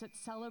church that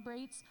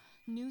celebrates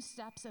new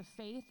steps of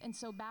faith. And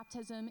so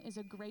baptism is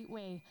a great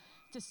way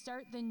to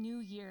start the new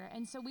year.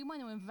 And so we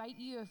want to invite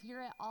you, if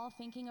you're at all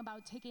thinking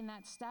about taking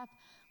that step,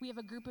 we have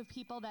a group of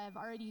people that have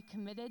already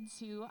committed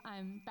to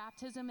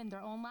baptism in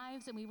their own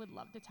lives, and we would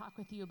love to talk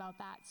with you about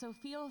that. So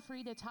feel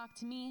free to talk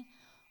to me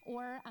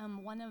or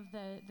one of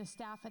the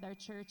staff at our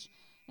church,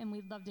 and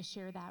we'd love to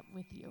share that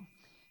with you.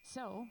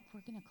 So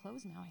we're going to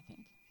close now, I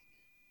think.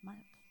 Mark.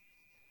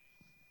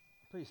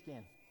 Please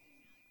stand.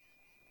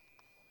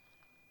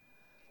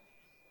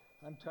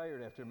 I'm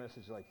tired after a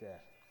message like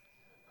that.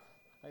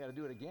 I got to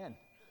do it again.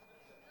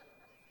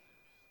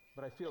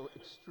 But I feel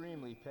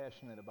extremely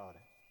passionate about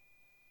it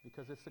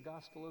because it's the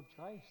gospel of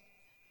Christ.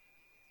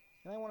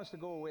 And I want us to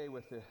go away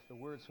with the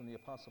words from the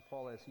Apostle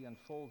Paul as he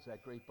unfolds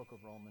that great book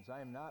of Romans. I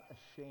am not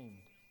ashamed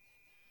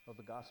of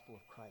the gospel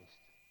of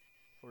Christ,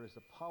 for it is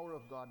the power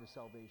of God to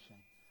salvation,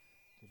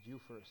 to Jew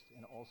first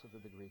and also to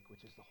the Greek,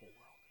 which is the whole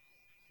world.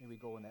 May we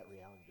go in that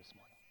reality this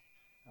morning.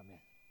 Amen.